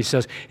 doesn't he?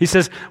 He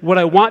says, what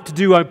I want to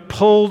do, I'm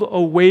pulled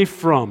away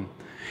from.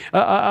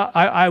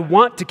 I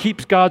want to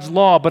keep God's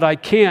law, but I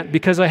can't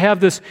because I have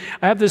this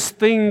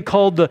thing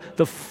called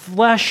the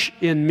flesh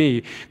in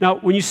me. Now,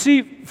 when you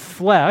see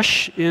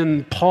flesh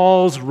in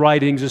Paul's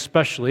writings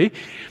especially,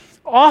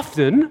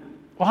 often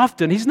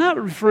he's not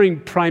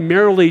referring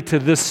primarily to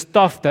this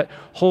stuff that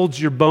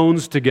holds your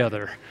bones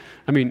together.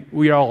 I mean,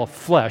 we are all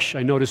flesh.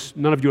 I notice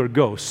none of you are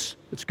ghosts.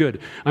 That's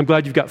good. I'm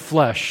glad you've got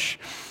flesh.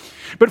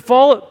 But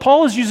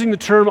Paul is using the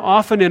term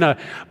often in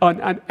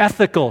an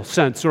ethical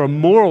sense or a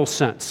moral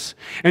sense.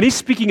 And he's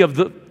speaking of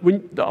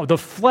the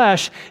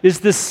flesh is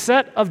this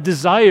set of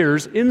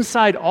desires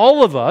inside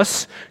all of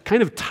us,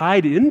 kind of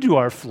tied into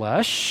our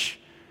flesh,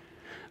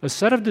 a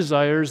set of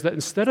desires that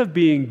instead of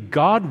being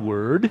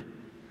Godward,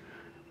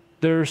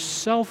 they're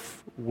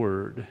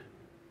self-word.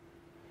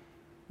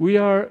 We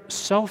are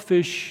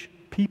selfish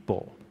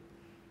people.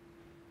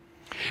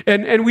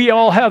 And we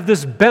all have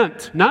this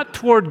bent, not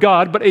toward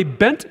God, but a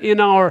bent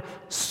in our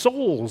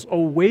souls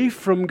away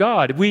from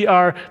God. We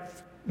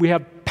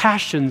have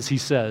passions, he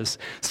says,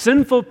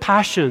 sinful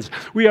passions.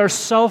 We are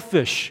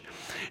selfish.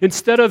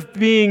 Instead of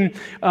being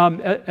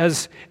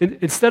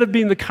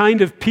the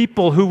kind of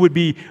people who would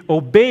be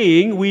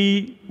obeying,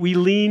 we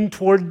lean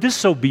toward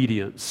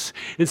disobedience.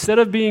 Instead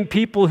of being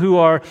people who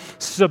are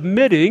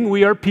submitting,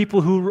 we are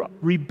people who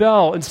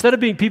rebel. Instead of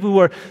being people who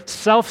are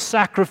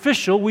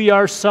self-sacrificial, we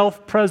are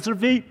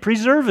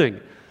self-preserving,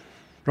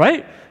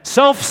 right?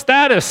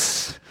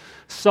 Self-status,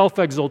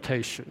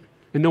 self-exaltation.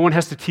 And no one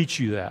has to teach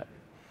you that.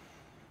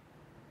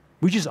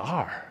 We just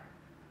are.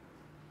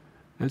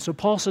 And so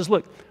Paul says,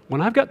 look, when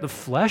I've got the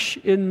flesh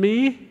in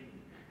me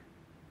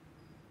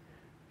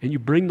and you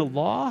bring the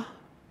law,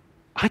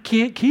 I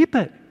can't keep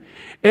it.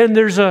 And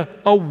there's a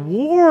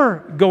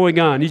war going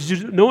on.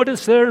 You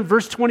notice there in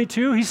verse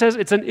 22, he says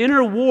it's an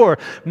inner war.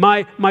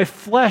 My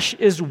flesh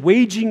is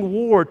waging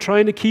war,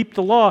 trying to keep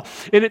the law.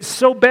 And it's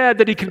so bad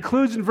that he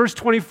concludes in verse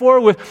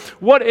 24 with,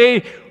 what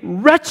a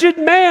wretched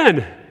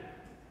man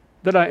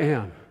that I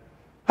am.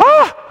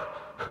 Ah!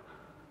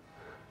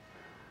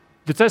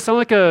 Does that sound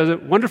like a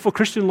wonderful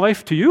Christian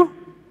life to you?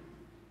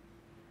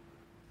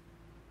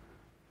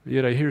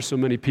 Yet I hear so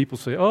many people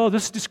say, oh,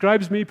 this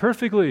describes me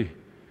perfectly.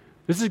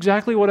 This is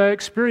exactly what I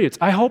experienced.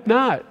 I hope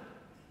not.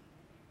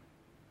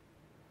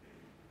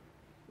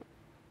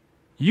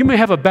 You may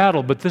have a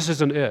battle, but this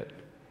isn't it.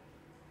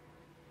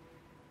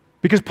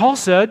 Because Paul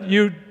said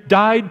you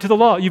died to the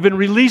law. You've been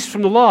released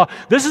from the law.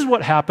 This is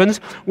what happens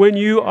when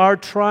you are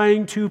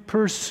trying to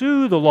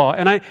pursue the law.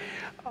 And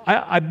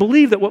I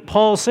believe that what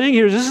Paul is saying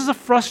here is this is a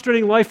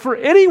frustrating life for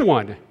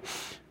anyone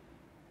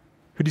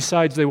who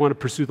decides they want to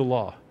pursue the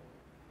law.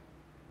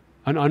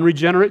 An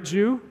unregenerate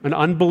Jew, an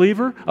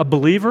unbeliever, a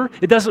believer,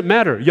 it doesn't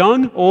matter.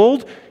 Young,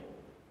 old,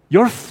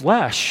 your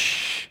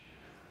flesh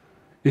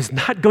is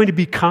not going to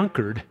be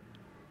conquered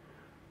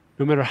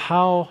no matter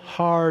how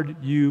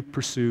hard you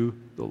pursue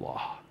the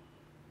law.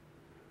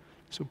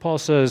 So Paul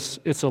says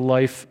it's a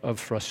life of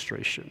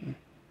frustration.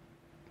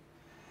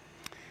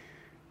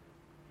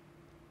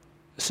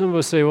 Some of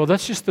us say, well,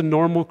 that's just the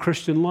normal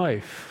Christian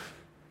life.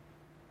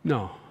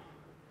 No,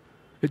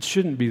 it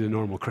shouldn't be the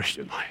normal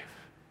Christian life.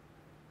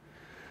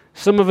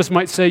 Some of us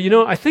might say,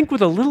 I think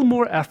with a little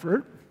more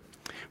effort,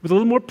 with a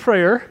little more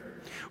prayer,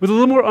 with a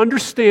little more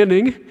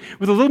understanding,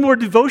 with a little more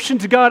devotion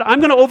to God, I'm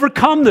going to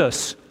overcome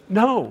this.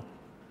 No,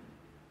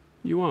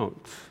 you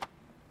won't.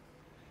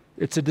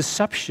 It's a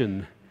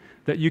deception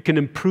that you can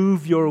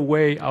improve your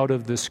way out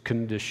of this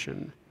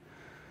condition.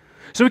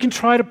 So we can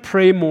try to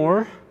pray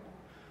more,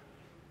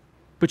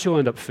 but you'll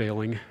end up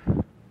failing.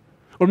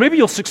 Or maybe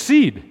you'll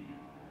succeed.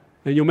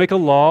 And you'll make a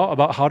law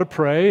about how to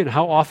pray and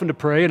how often to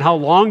pray and how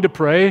long to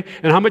pray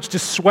and how much to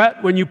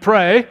sweat when you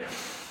pray.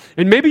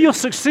 And maybe you'll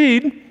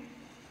succeed,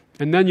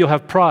 and then you'll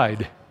have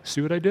pride.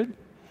 See what I did?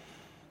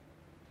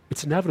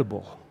 It's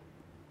inevitable.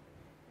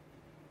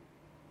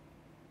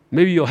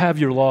 Maybe you'll have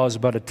your laws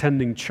about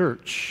attending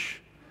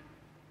church,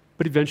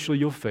 but eventually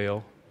you'll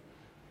fail.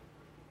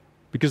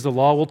 Because the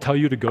law will tell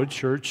you to go to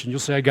church, and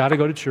you'll say, I got to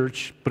go to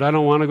church, but I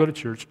don't want to go to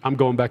church. I'm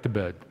going back to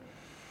bed.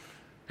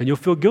 And you'll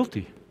feel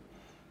guilty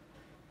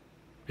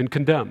and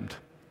condemned.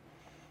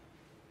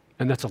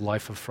 And that's a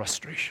life of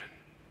frustration.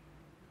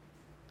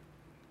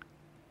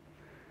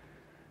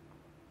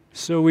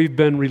 So we've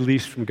been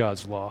released from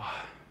God's law.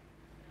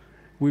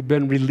 We've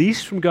been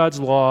released from God's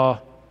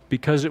law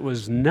because it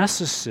was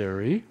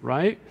necessary,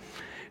 right?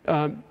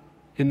 In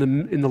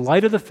the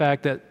light of the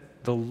fact that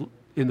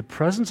in the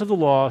presence of the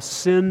law,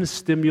 sin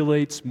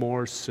stimulates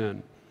more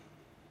sin.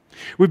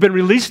 We've been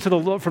released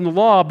from the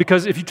law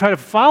because if you try to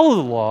follow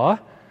the law,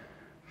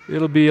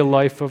 it'll be a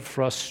life of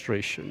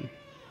frustration.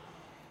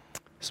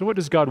 So what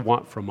does God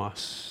want from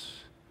us?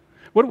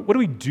 What do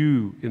we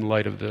do in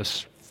light of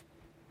this?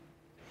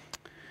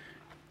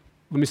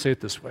 Let me say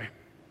it this way.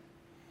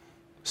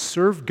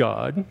 Serve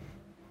God,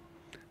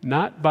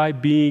 not by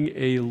being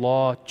a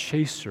law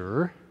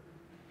chaser,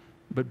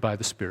 but by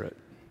the Spirit.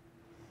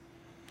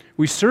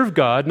 We serve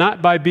God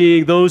not by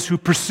being those who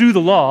pursue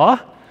the law,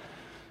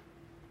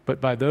 but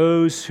by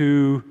those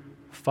who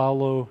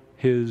follow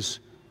His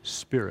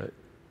Spirit.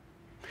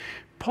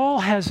 Paul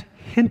has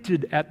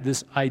hinted at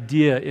this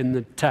idea in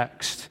the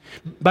text.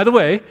 By the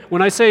way,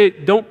 when I say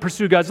don't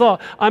pursue God's law,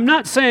 I'm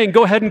not saying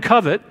go ahead and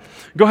covet,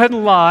 go ahead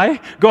and lie,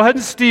 go ahead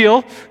and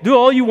steal, do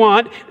all you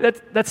want.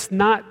 That's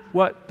not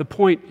what the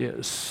point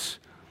is.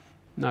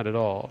 Not at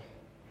all.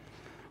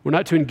 We're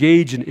not to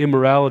engage in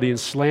immorality and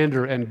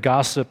slander and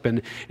gossip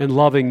and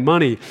loving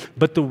money.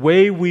 But the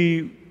way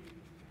we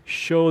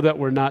show that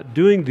we're not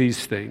doing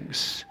these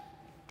things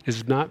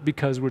is not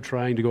because we're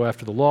trying to go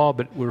after the law,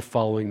 but we're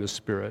following the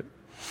Spirit.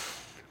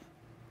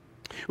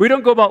 We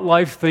don't go about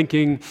life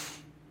thinking,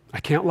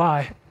 I can't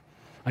lie.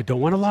 I don't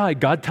want to lie.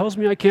 God tells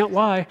me I can't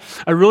lie.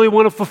 I really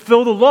want to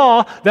fulfill the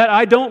law that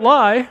I don't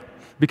lie,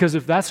 because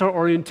if that's our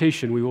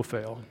orientation, we will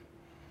fail.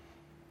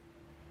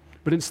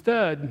 But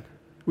instead,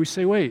 we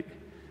say, wait,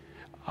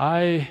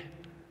 I'm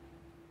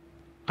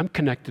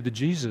connected to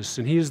Jesus,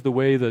 and He is the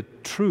way, the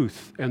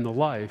truth, and the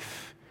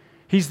life.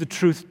 He's the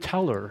truth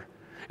teller.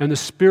 And the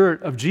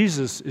Spirit of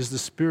Jesus is the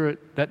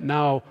Spirit that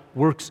now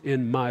works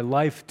in my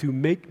life to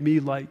make me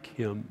like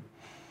Him.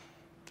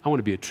 I want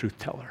to be a truth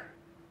teller.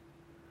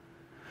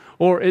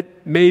 Or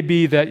it may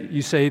be that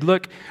you say,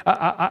 look,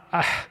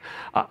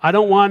 I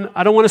don't want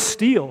to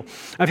steal.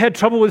 I've had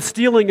trouble with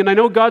stealing, and I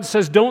know God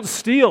says don't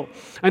steal.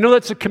 I know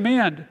that's a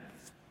command.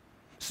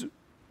 So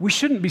we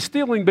shouldn't be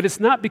stealing, but it's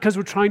not because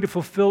we're trying to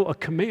fulfill a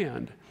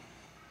command.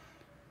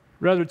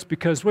 Rather, it's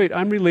because, wait,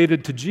 I'm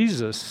related to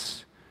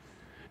Jesus,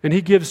 and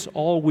He gives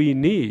all we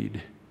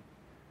need.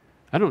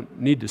 I don't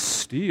need to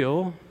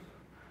steal.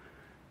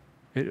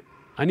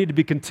 I need to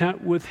be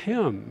content with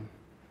Him.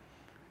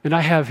 And I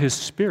have His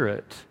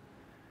Spirit.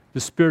 The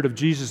Spirit of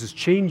Jesus is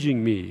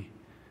changing me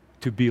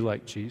to be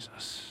like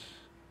Jesus.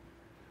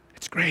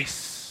 It's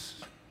grace.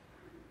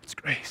 It's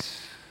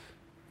grace.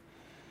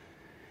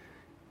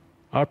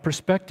 Our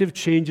perspective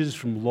changes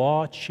from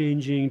law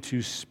changing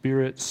to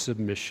Spirit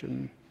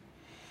submission.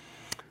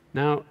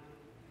 Now,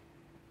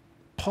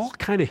 Paul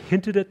kind of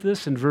hinted at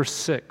this in verse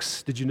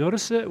 6. Did you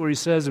notice it? Where he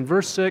says in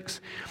verse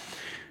 6,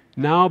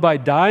 now by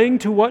dying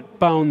to what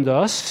bound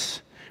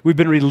us, we've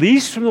been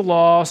released from the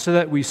law so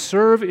that we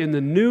serve in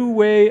the new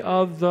way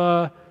of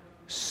the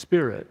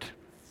Spirit.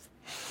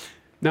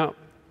 Now,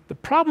 the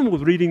problem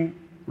with reading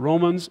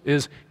Romans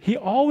is he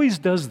always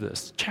does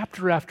this,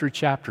 chapter after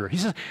chapter. He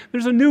says,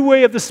 there's a new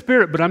way of the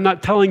Spirit, but I'm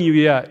not telling you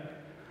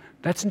yet.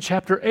 That's in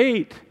chapter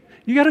 8.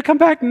 You got to come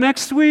back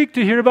next week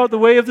to hear about the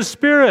way of the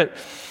Spirit.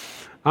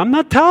 I'm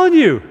not telling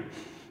you,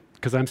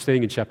 because I'm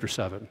staying in chapter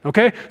 7,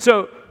 okay?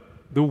 So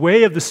the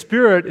way of the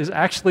Spirit is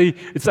actually,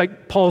 it's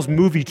like Paul's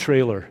movie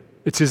trailer.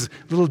 It's his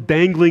little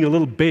dangling, a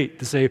little bait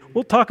to say,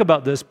 we'll talk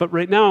about this, but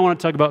right now I want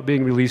to talk about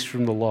being released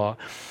from the law.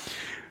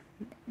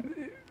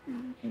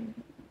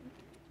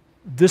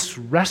 This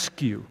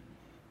rescue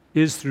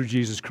is through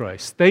Jesus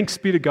Christ. Thanks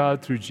be to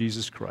God through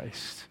Jesus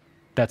Christ.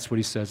 That's what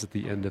he says at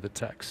the end of the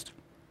text.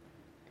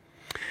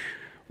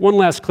 One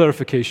last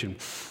clarification.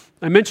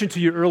 I mentioned to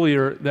you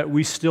earlier that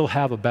we still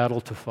have a battle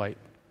to fight.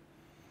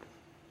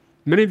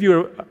 Many of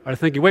you are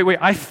thinking, wait,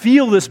 I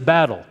feel this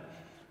battle.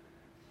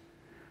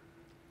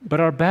 But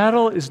our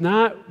battle is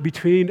not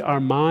between our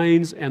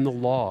minds and the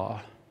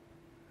law.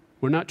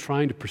 We're not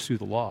trying to pursue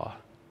the law.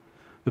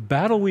 The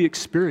battle we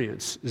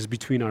experience is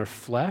between our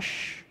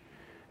flesh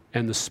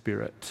and the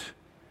Spirit.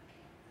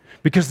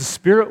 Because the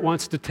Spirit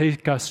wants to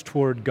take us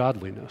toward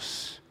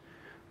godliness.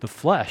 The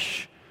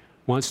flesh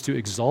wants to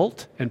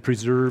exalt and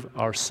preserve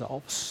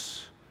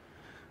ourselves.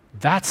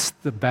 That's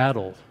the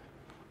battle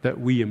that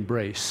we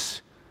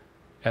embrace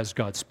as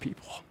God's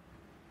people.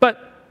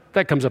 But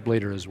that comes up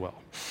later as well.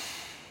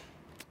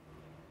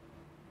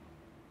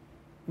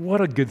 What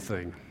a good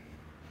thing.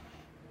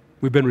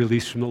 We've been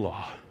released from the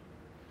law.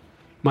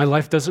 My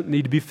life doesn't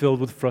need to be filled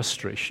with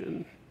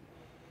frustration.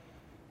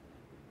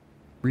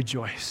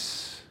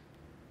 Rejoice.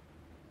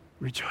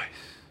 Rejoice.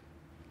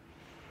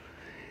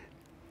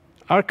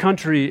 Our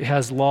country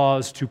has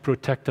laws to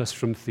protect us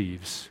from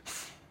thieves.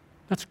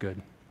 That's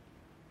good.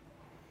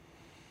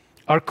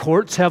 Our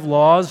courts have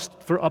laws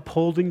for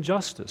upholding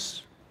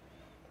justice.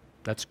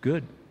 That's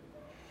good.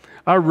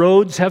 Our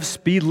roads have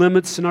speed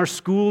limits, and our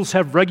schools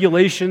have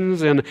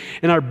regulations, and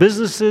our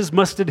businesses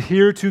must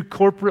adhere to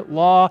corporate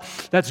law.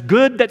 That's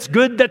good,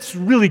 that's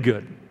really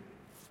good.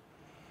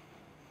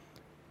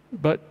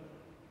 But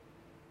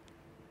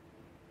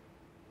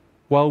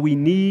while we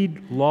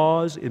need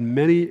laws in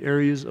many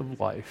areas of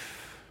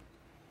life,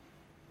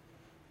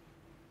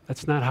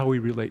 that's not how we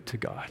relate to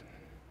God.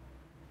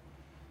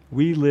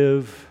 We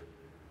live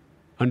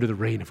under the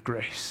reign of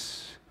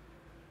grace,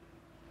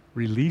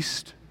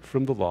 released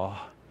from the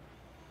law,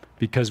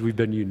 because we've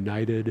been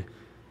united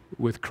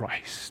with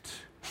Christ.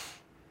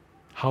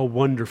 How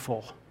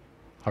wonderful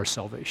our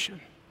salvation.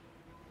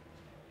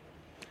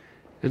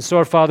 And so,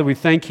 our Father, we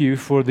thank you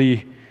for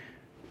the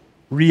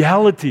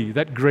reality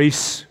that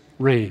grace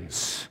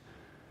reigns.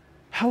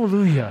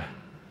 Hallelujah.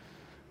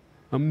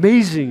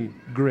 Amazing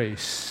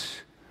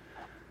grace.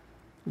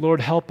 Lord,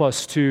 help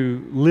us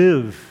to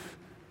live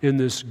in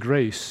this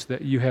grace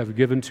that you have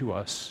given to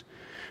us,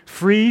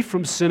 free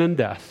from sin and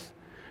death,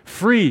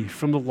 free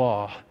from the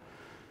law,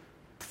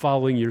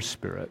 following your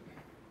Spirit.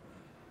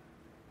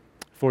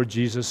 For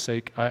Jesus'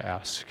 sake, I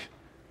ask.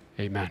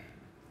 Amen.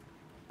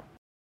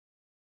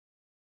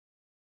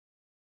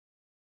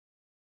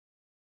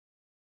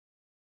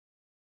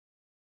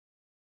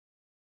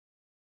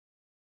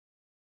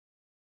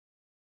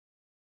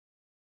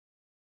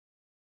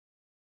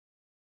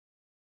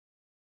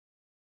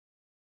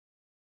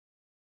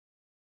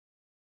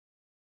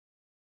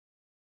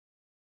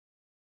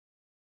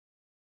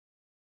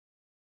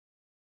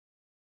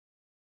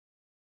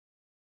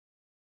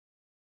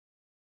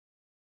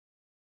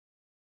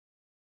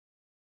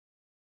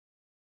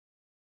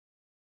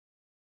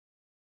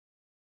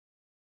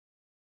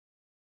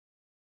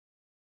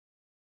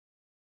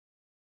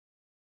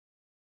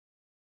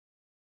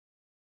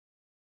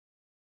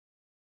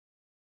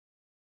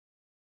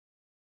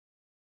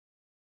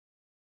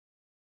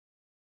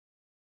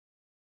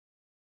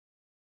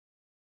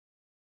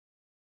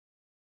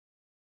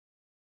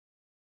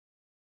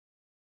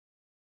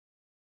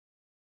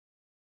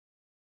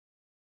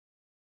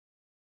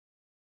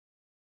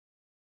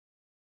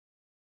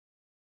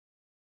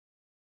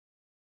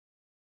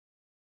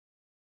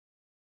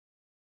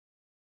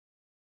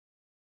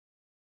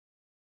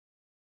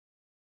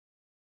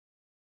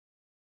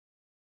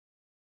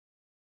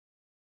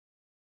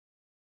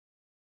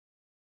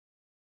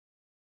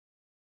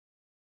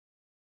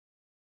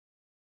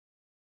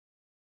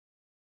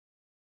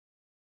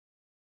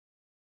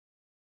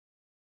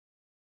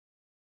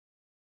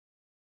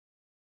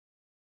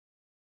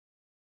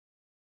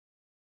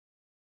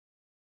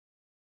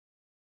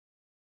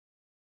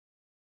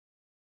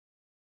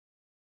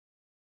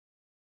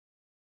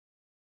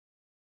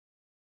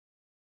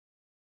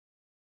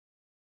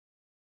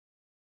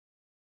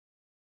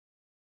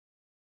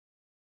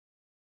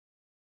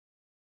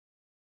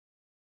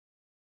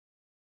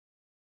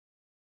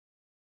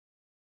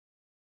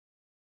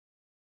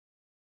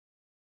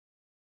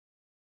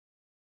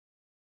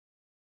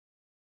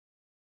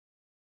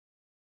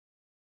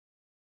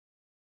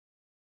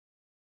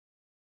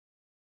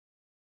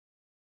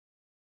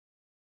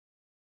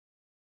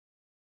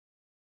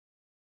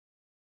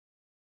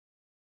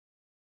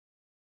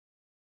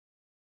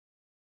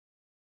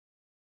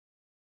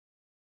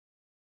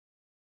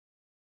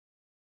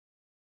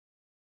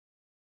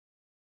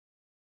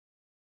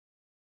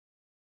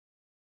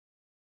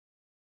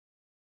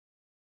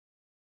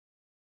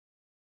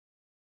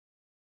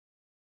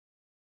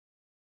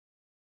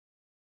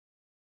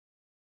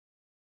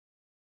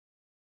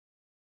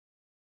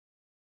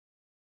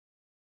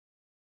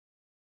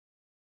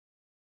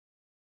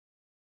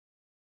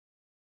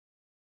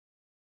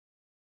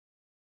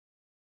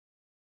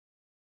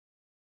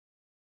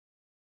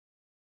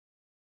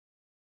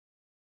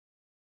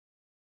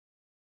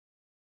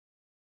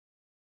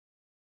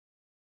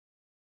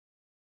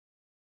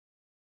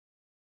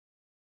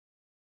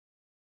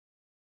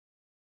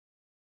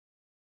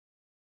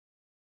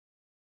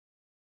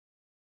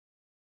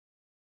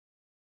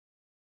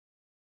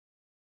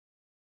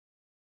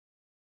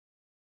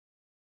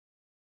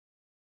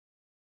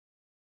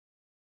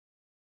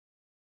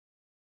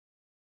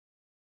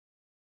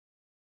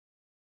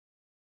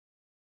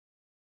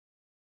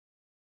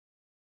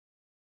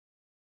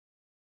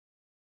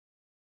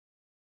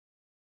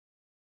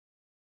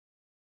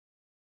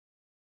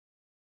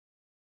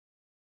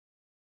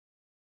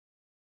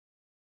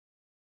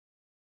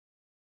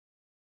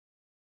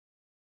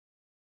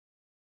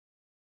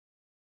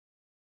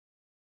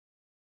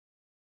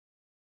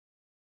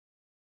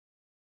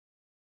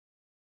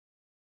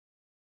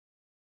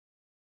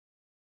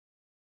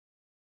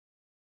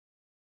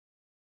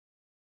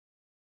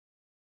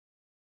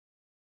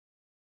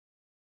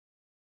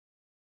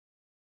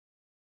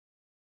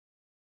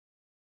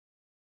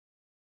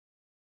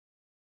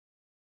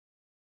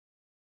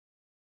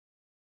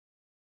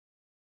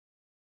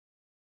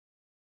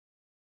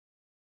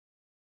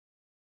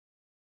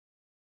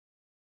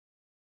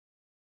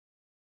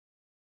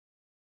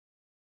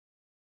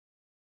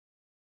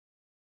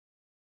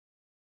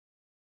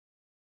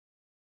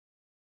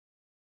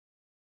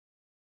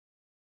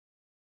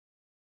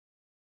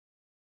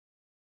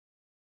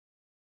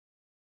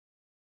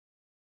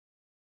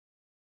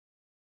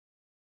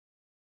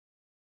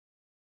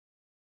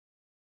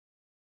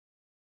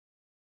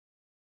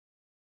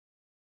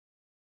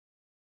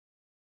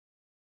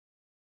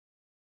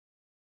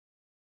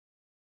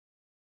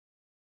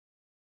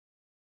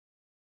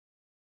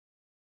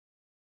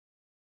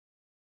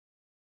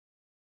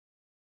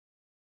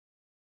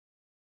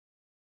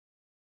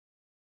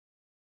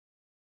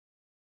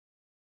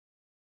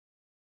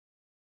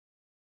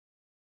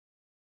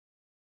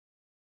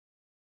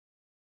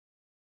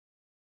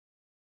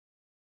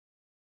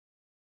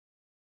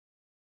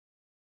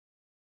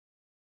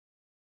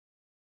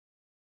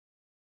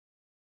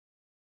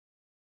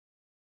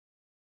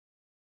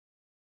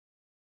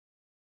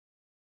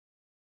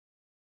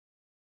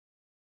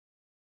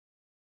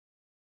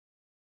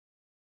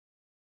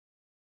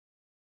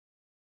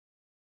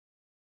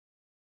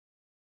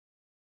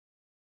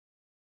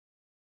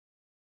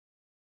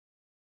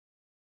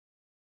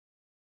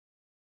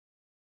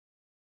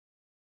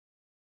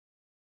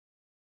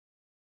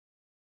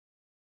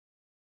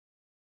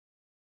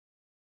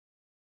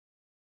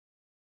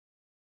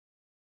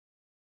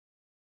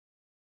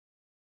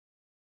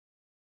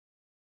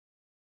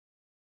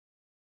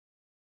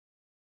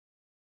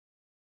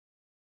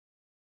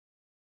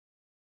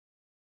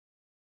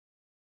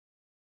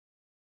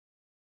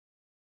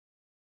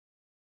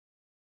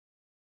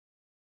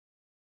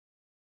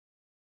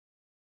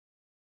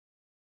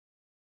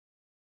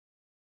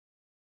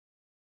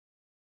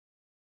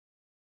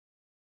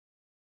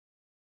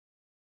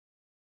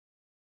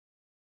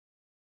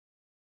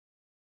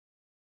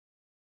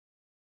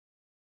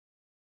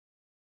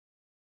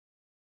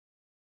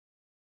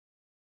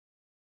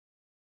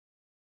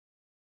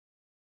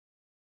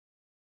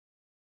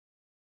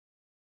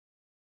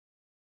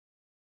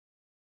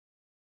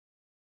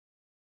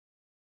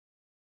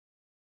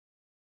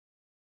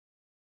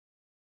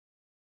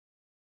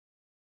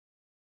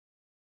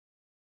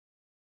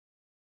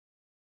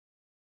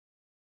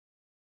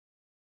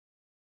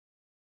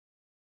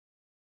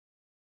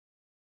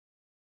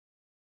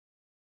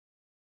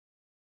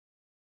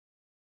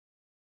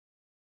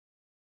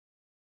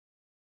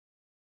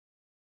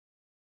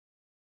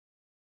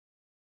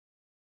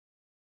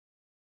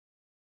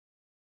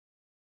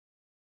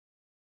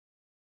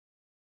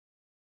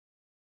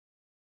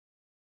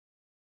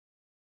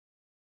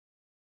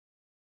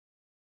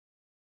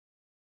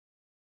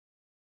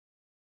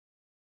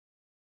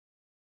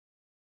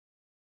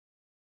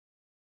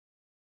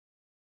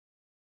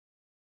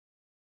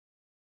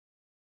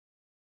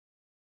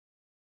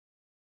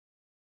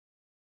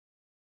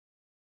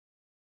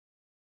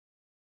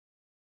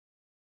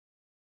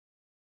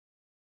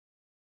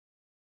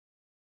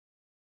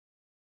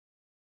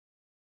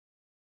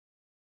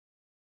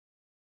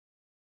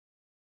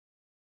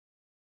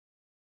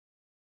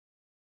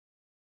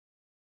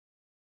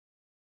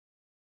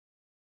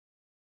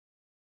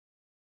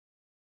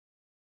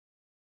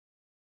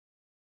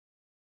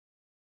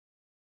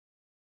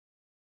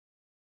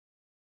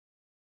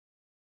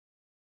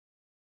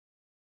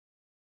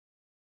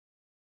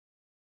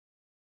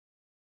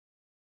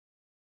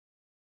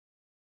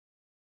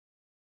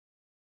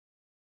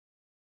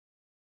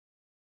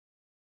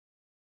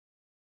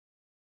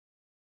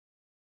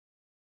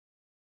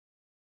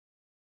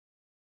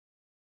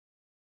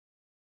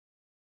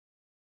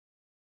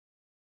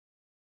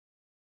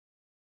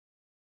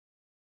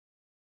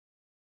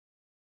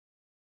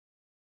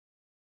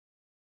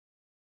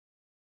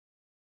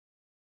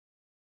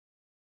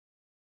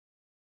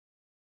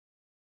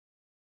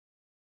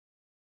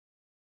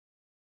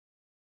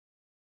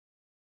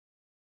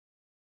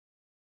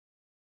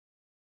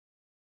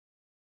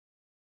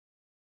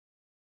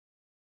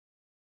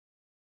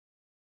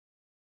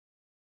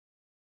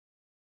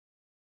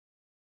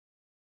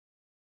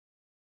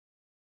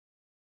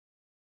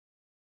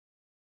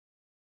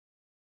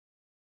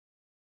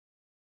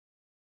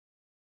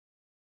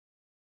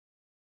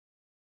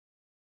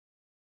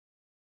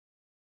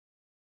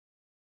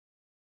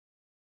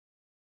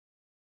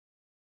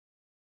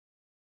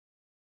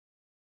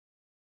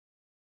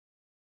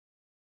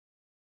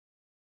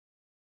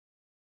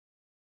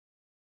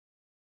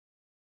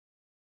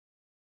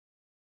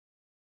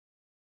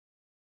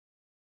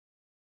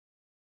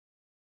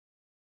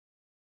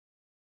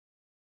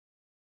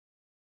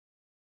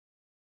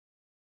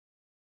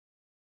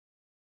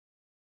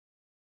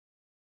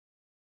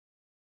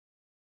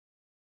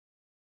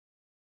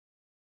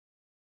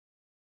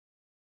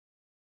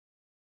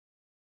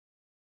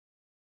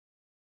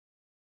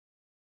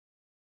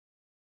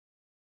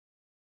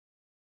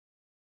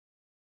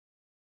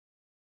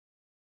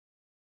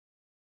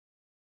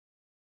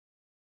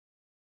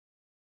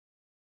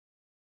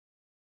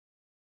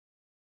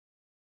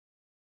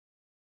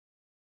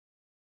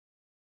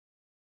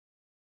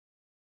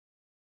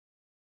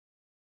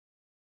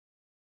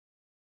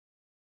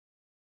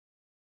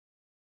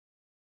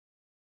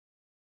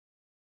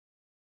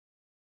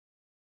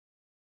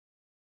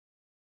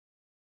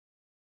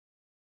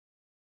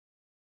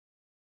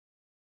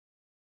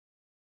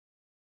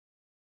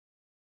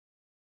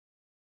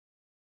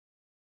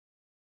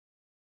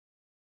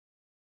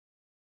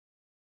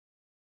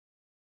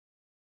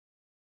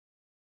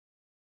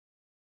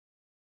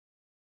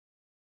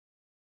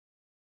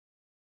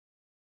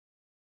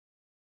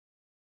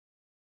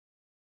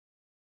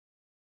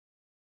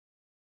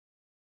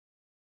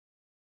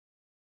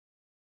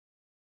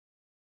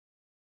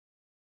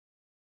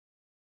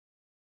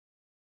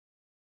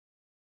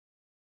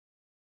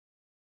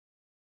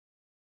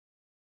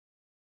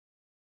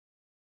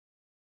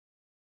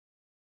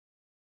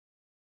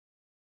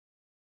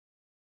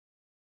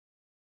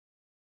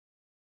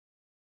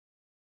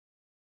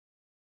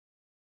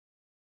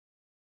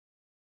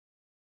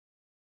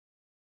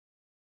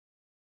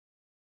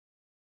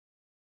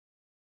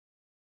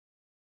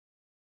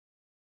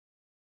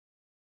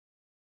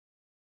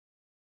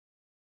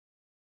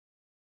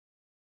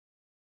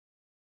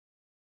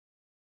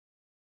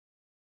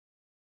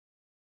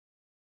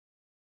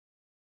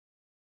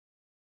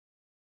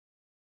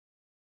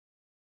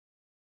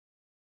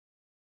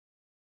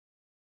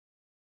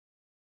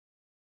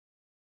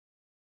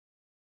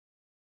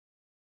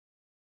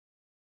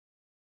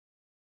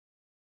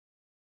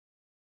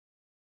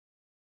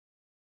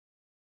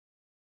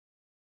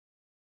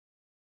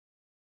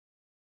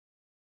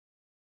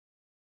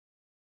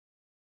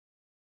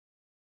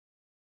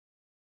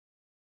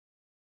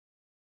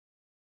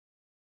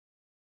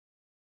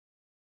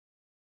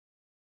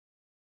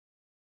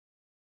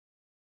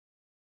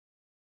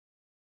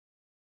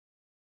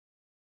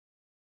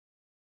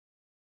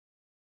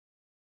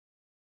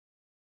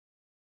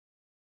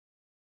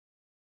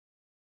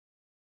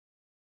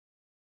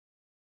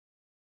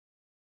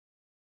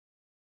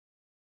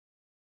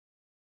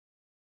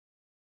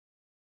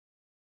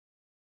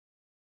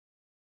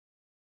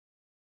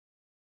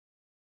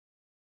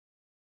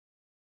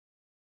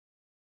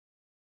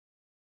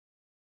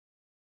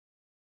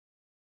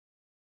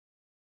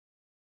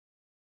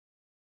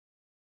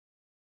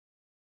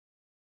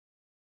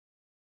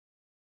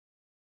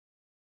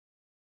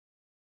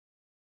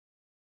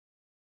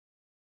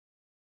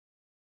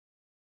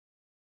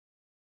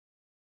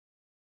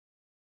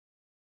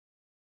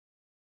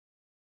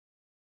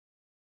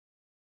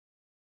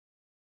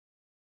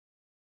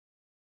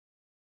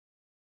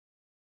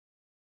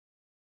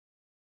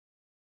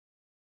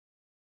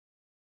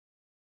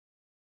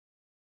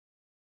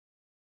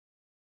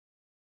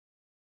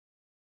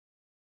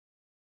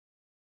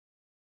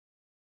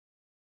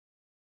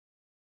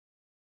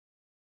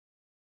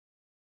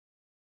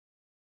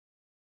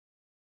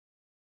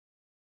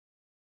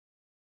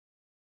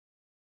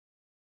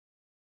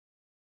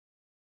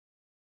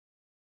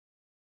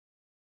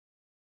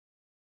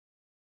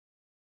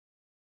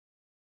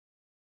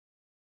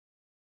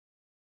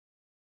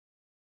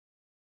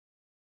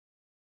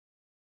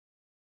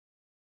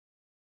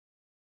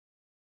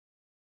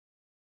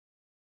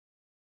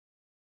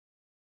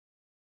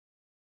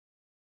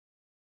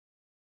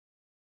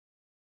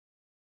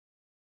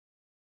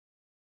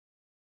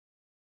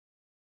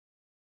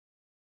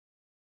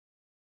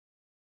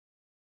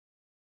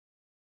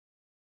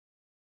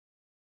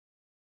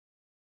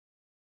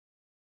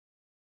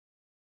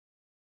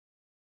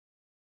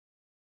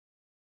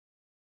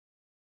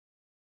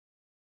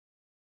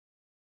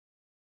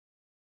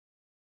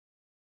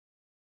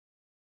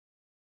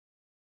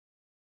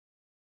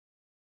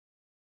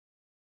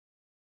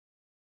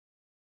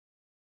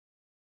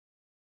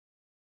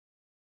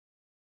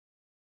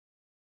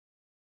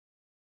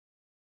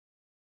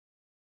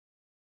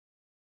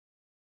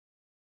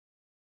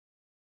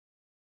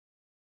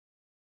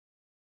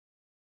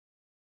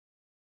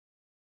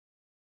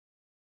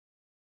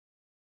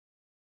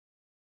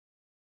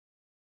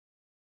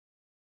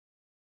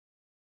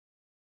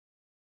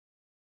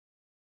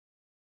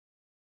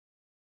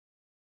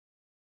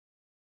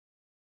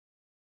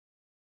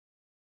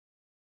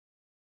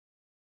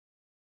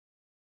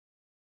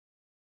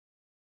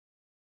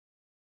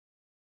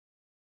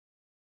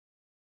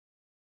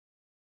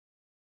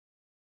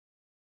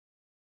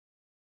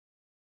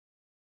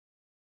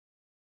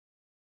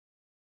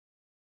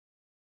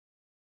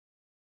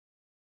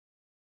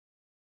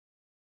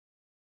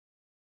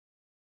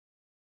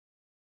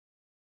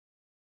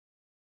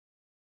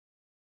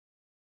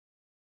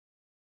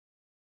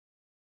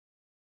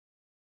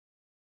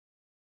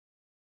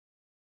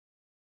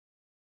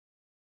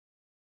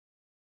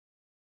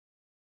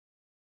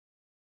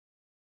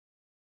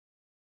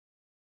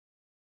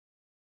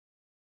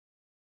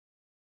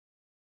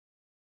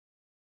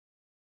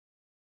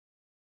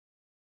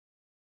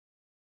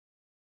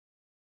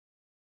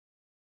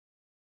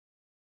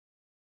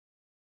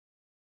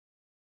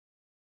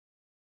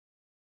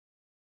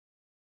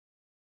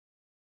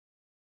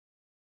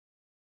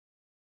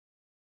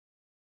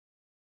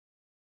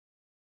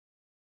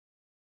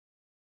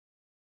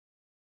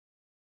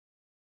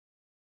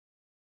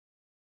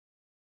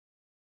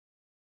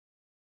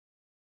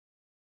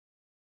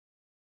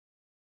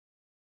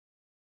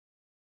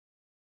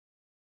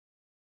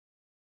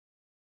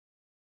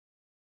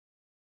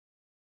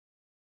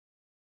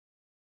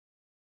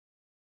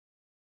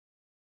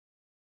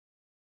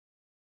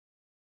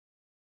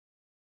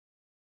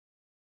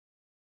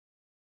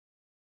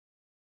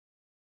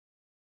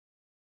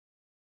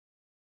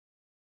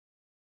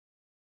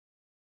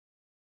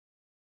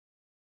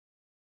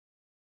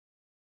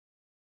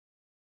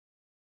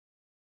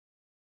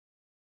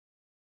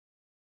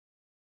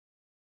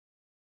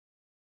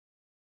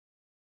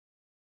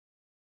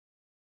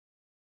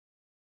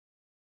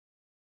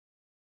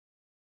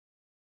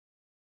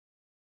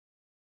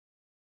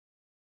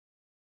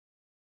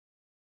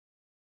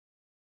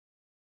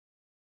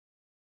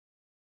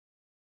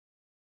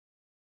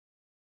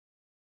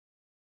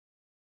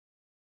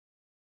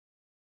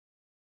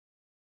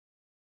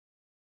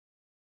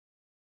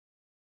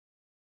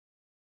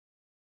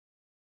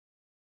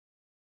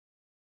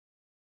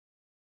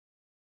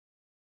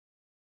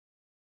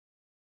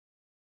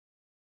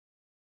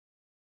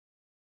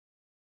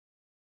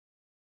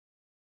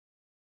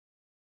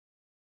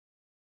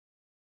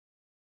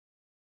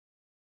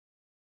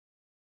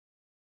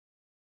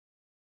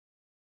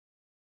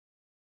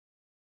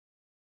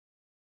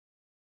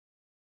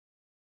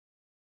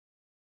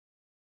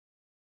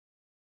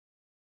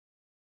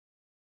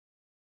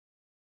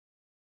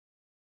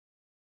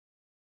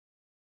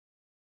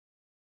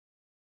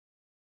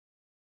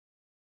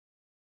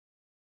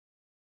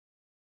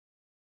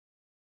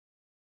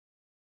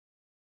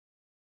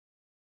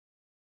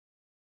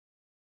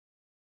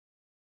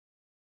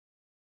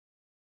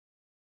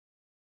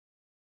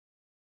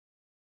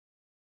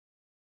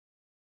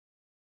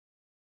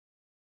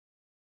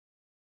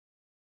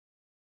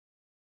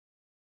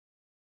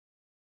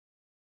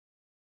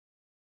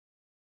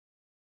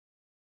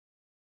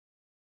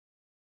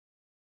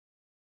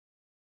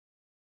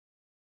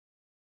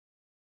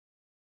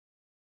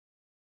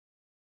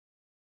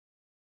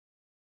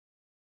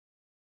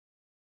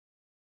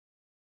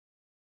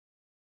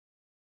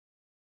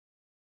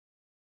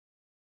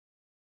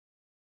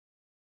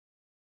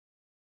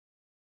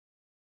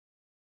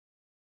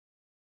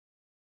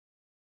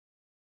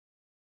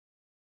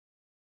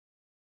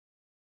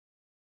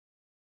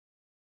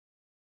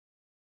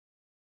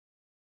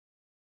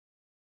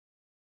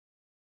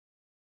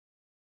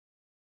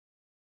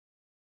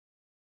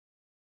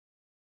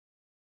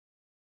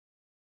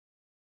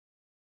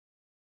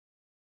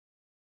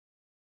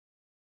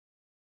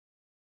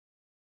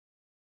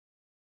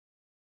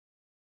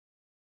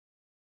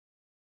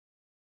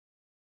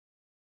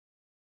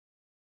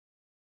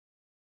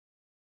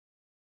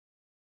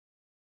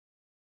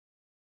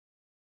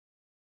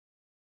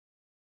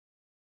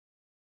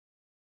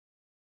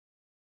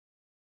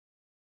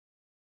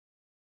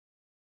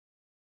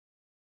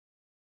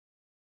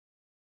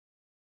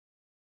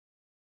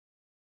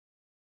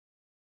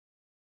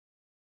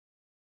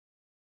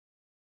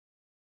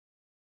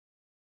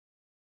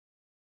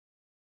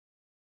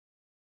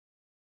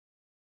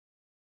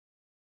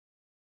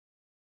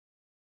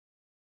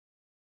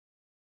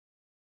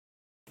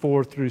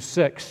 4 through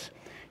 6.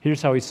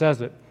 Here's how he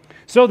says it.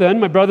 So then,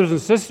 my brothers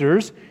and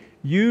sisters,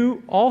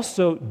 you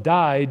also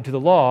died to the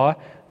law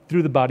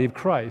through the body of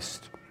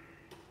Christ,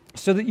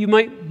 so that you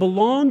might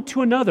belong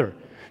to another,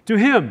 to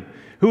him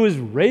who was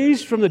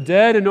raised from the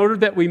dead in order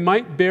that we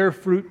might bear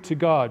fruit to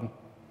God.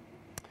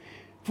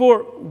 For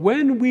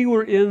when we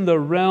were in the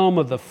realm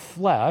of the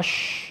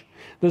flesh,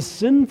 the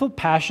sinful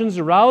passions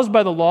aroused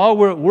by the law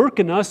were at work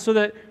in us so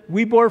that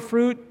we bore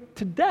fruit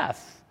to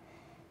death.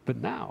 But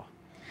now,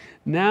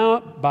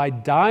 by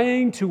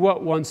dying to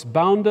what once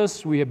bound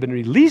us, we have been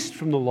released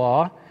from the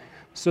law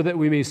so that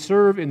we may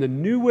serve in the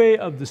new way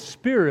of the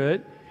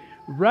Spirit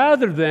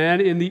rather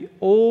than in the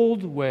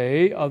old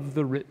way of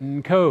the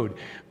written code.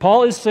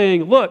 Paul is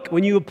saying, look,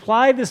 when you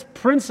apply this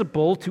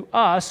principle to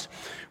us,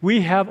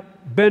 we have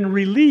been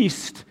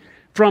released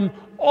from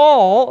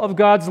all of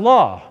God's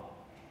law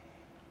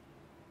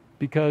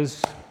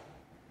because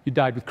you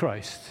died with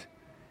Christ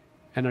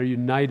and are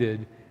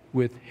united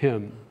with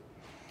Him.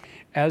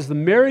 As the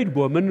married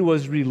woman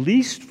was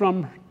released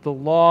from the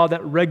law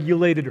that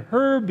regulated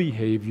her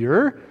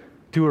behavior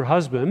to her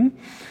husband,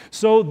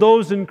 so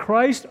those in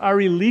Christ are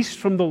released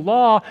from the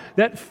law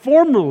that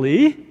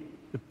formerly,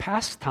 the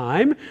past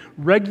time,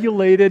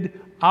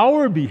 regulated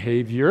our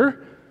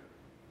behavior,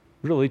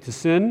 really to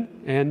sin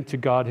and to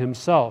God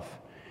Himself.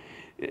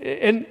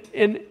 And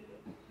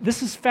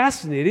this is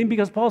fascinating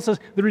because Paul says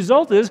the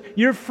result is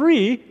you're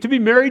free to be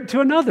married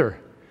to another,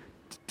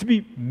 to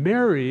be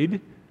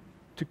married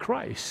to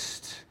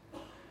Christ.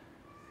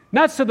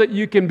 Not so that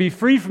you can be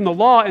free from the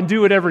law and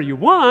do whatever you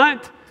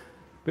want,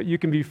 but you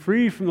can be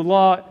free from the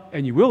law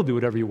and you will do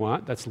whatever you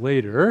want. That's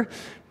later.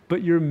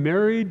 But you're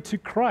married to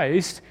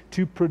Christ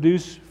to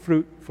produce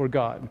fruit for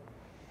God.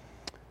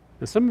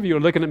 Now, some of you are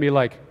looking at me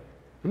like,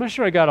 I'm not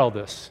sure I got all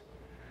this.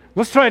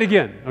 Let's try it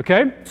again,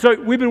 okay?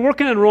 So we've been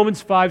working on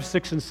Romans 5,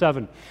 6, and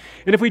 7.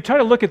 And if we try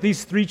to look at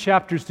these three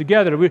chapters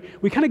together,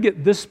 we kind of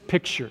get this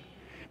picture.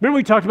 Remember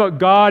we talked about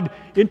God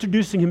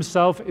introducing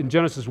Himself in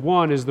Genesis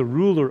 1 as the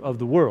ruler of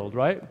the world,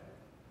 right?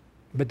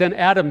 But then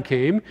Adam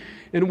came,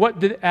 and what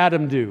did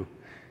Adam do?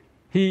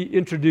 He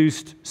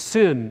introduced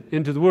sin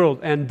into the world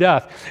and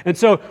death. And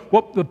so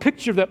what the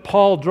picture that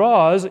Paul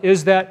draws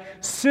is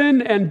that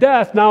sin and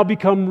death now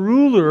become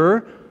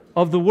ruler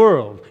of the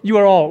world. You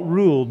are all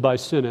ruled by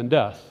sin and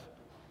death.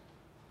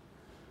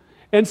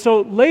 And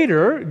so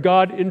later,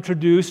 God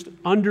introduced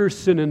under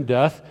sin and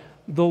death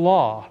the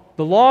law.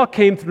 The law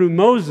came through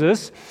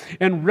Moses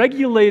and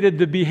regulated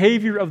the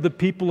behavior of the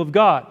people of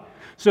God.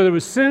 So there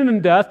was sin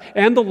and death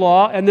and the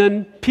law and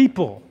then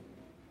people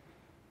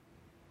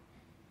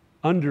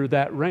under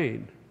that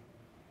reign.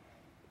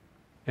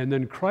 And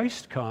then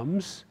Christ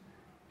comes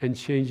and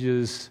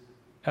changes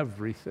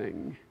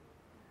everything.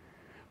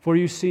 For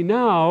you see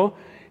now,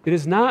 it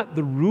is not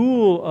the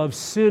rule of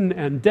sin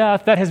and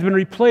death that has been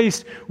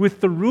replaced with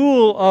the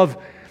rule of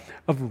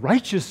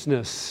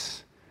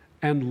righteousness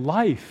and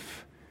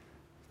life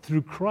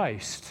through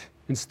Christ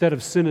instead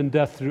of sin and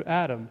death through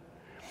Adam.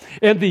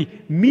 And the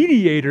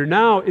mediator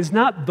now is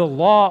not the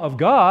law of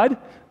God.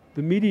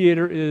 The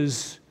mediator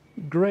is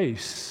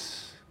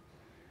grace.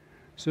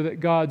 So that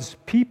God's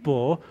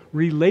people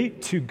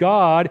relate to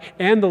God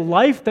and the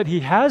life that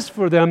He has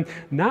for them,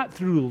 not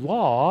through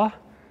law,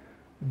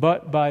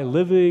 but by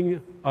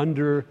living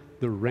under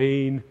the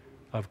reign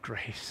of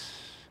grace.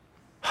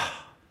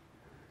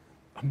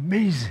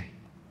 Amazing.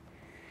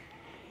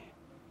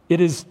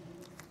 It is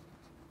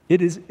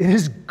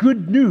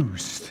good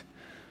news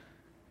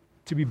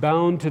to be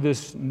bound to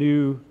this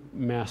new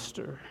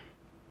master.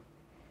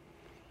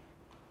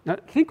 Now,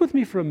 think with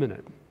me for a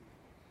minute.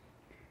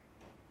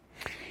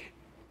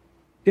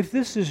 If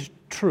this is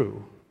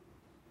true,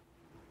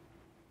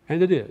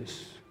 and it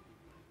is,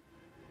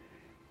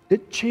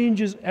 it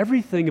changes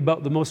everything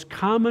about the most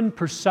common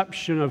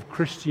perception of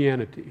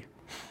Christianity.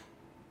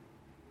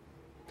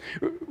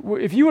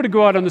 If you were to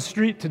go out on the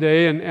street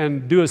today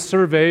and do a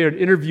survey or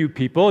interview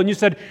people, and you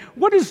said,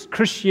 what is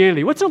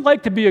Christianity? What's it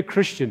like to be a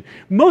Christian?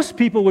 Most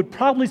people would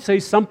probably say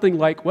something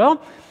like,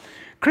 well,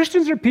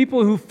 Christians are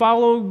people who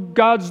follow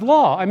God's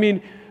law. I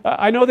mean,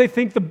 I know they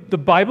think the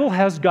Bible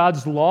has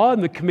God's law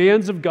and the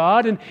commands of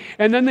God, and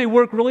then they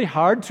work really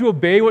hard to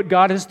obey what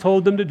God has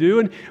told them to do.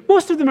 And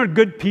most of them are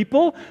good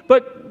people,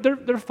 but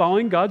they're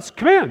following God's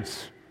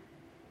commands.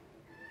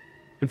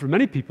 And for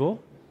many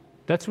people,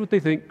 that's what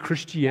they think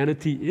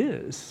Christianity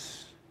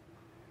is.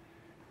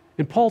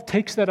 And Paul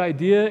takes that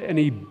idea and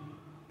he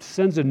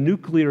sends a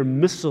nuclear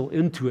missile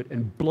into it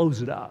and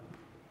blows it up.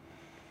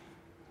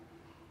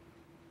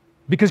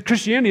 Because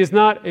Christianity is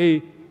not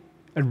a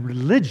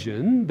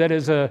religion that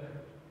is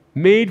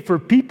made for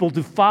people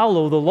to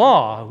follow the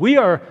law. We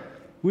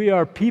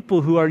are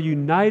people who are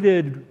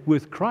united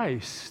with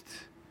Christ.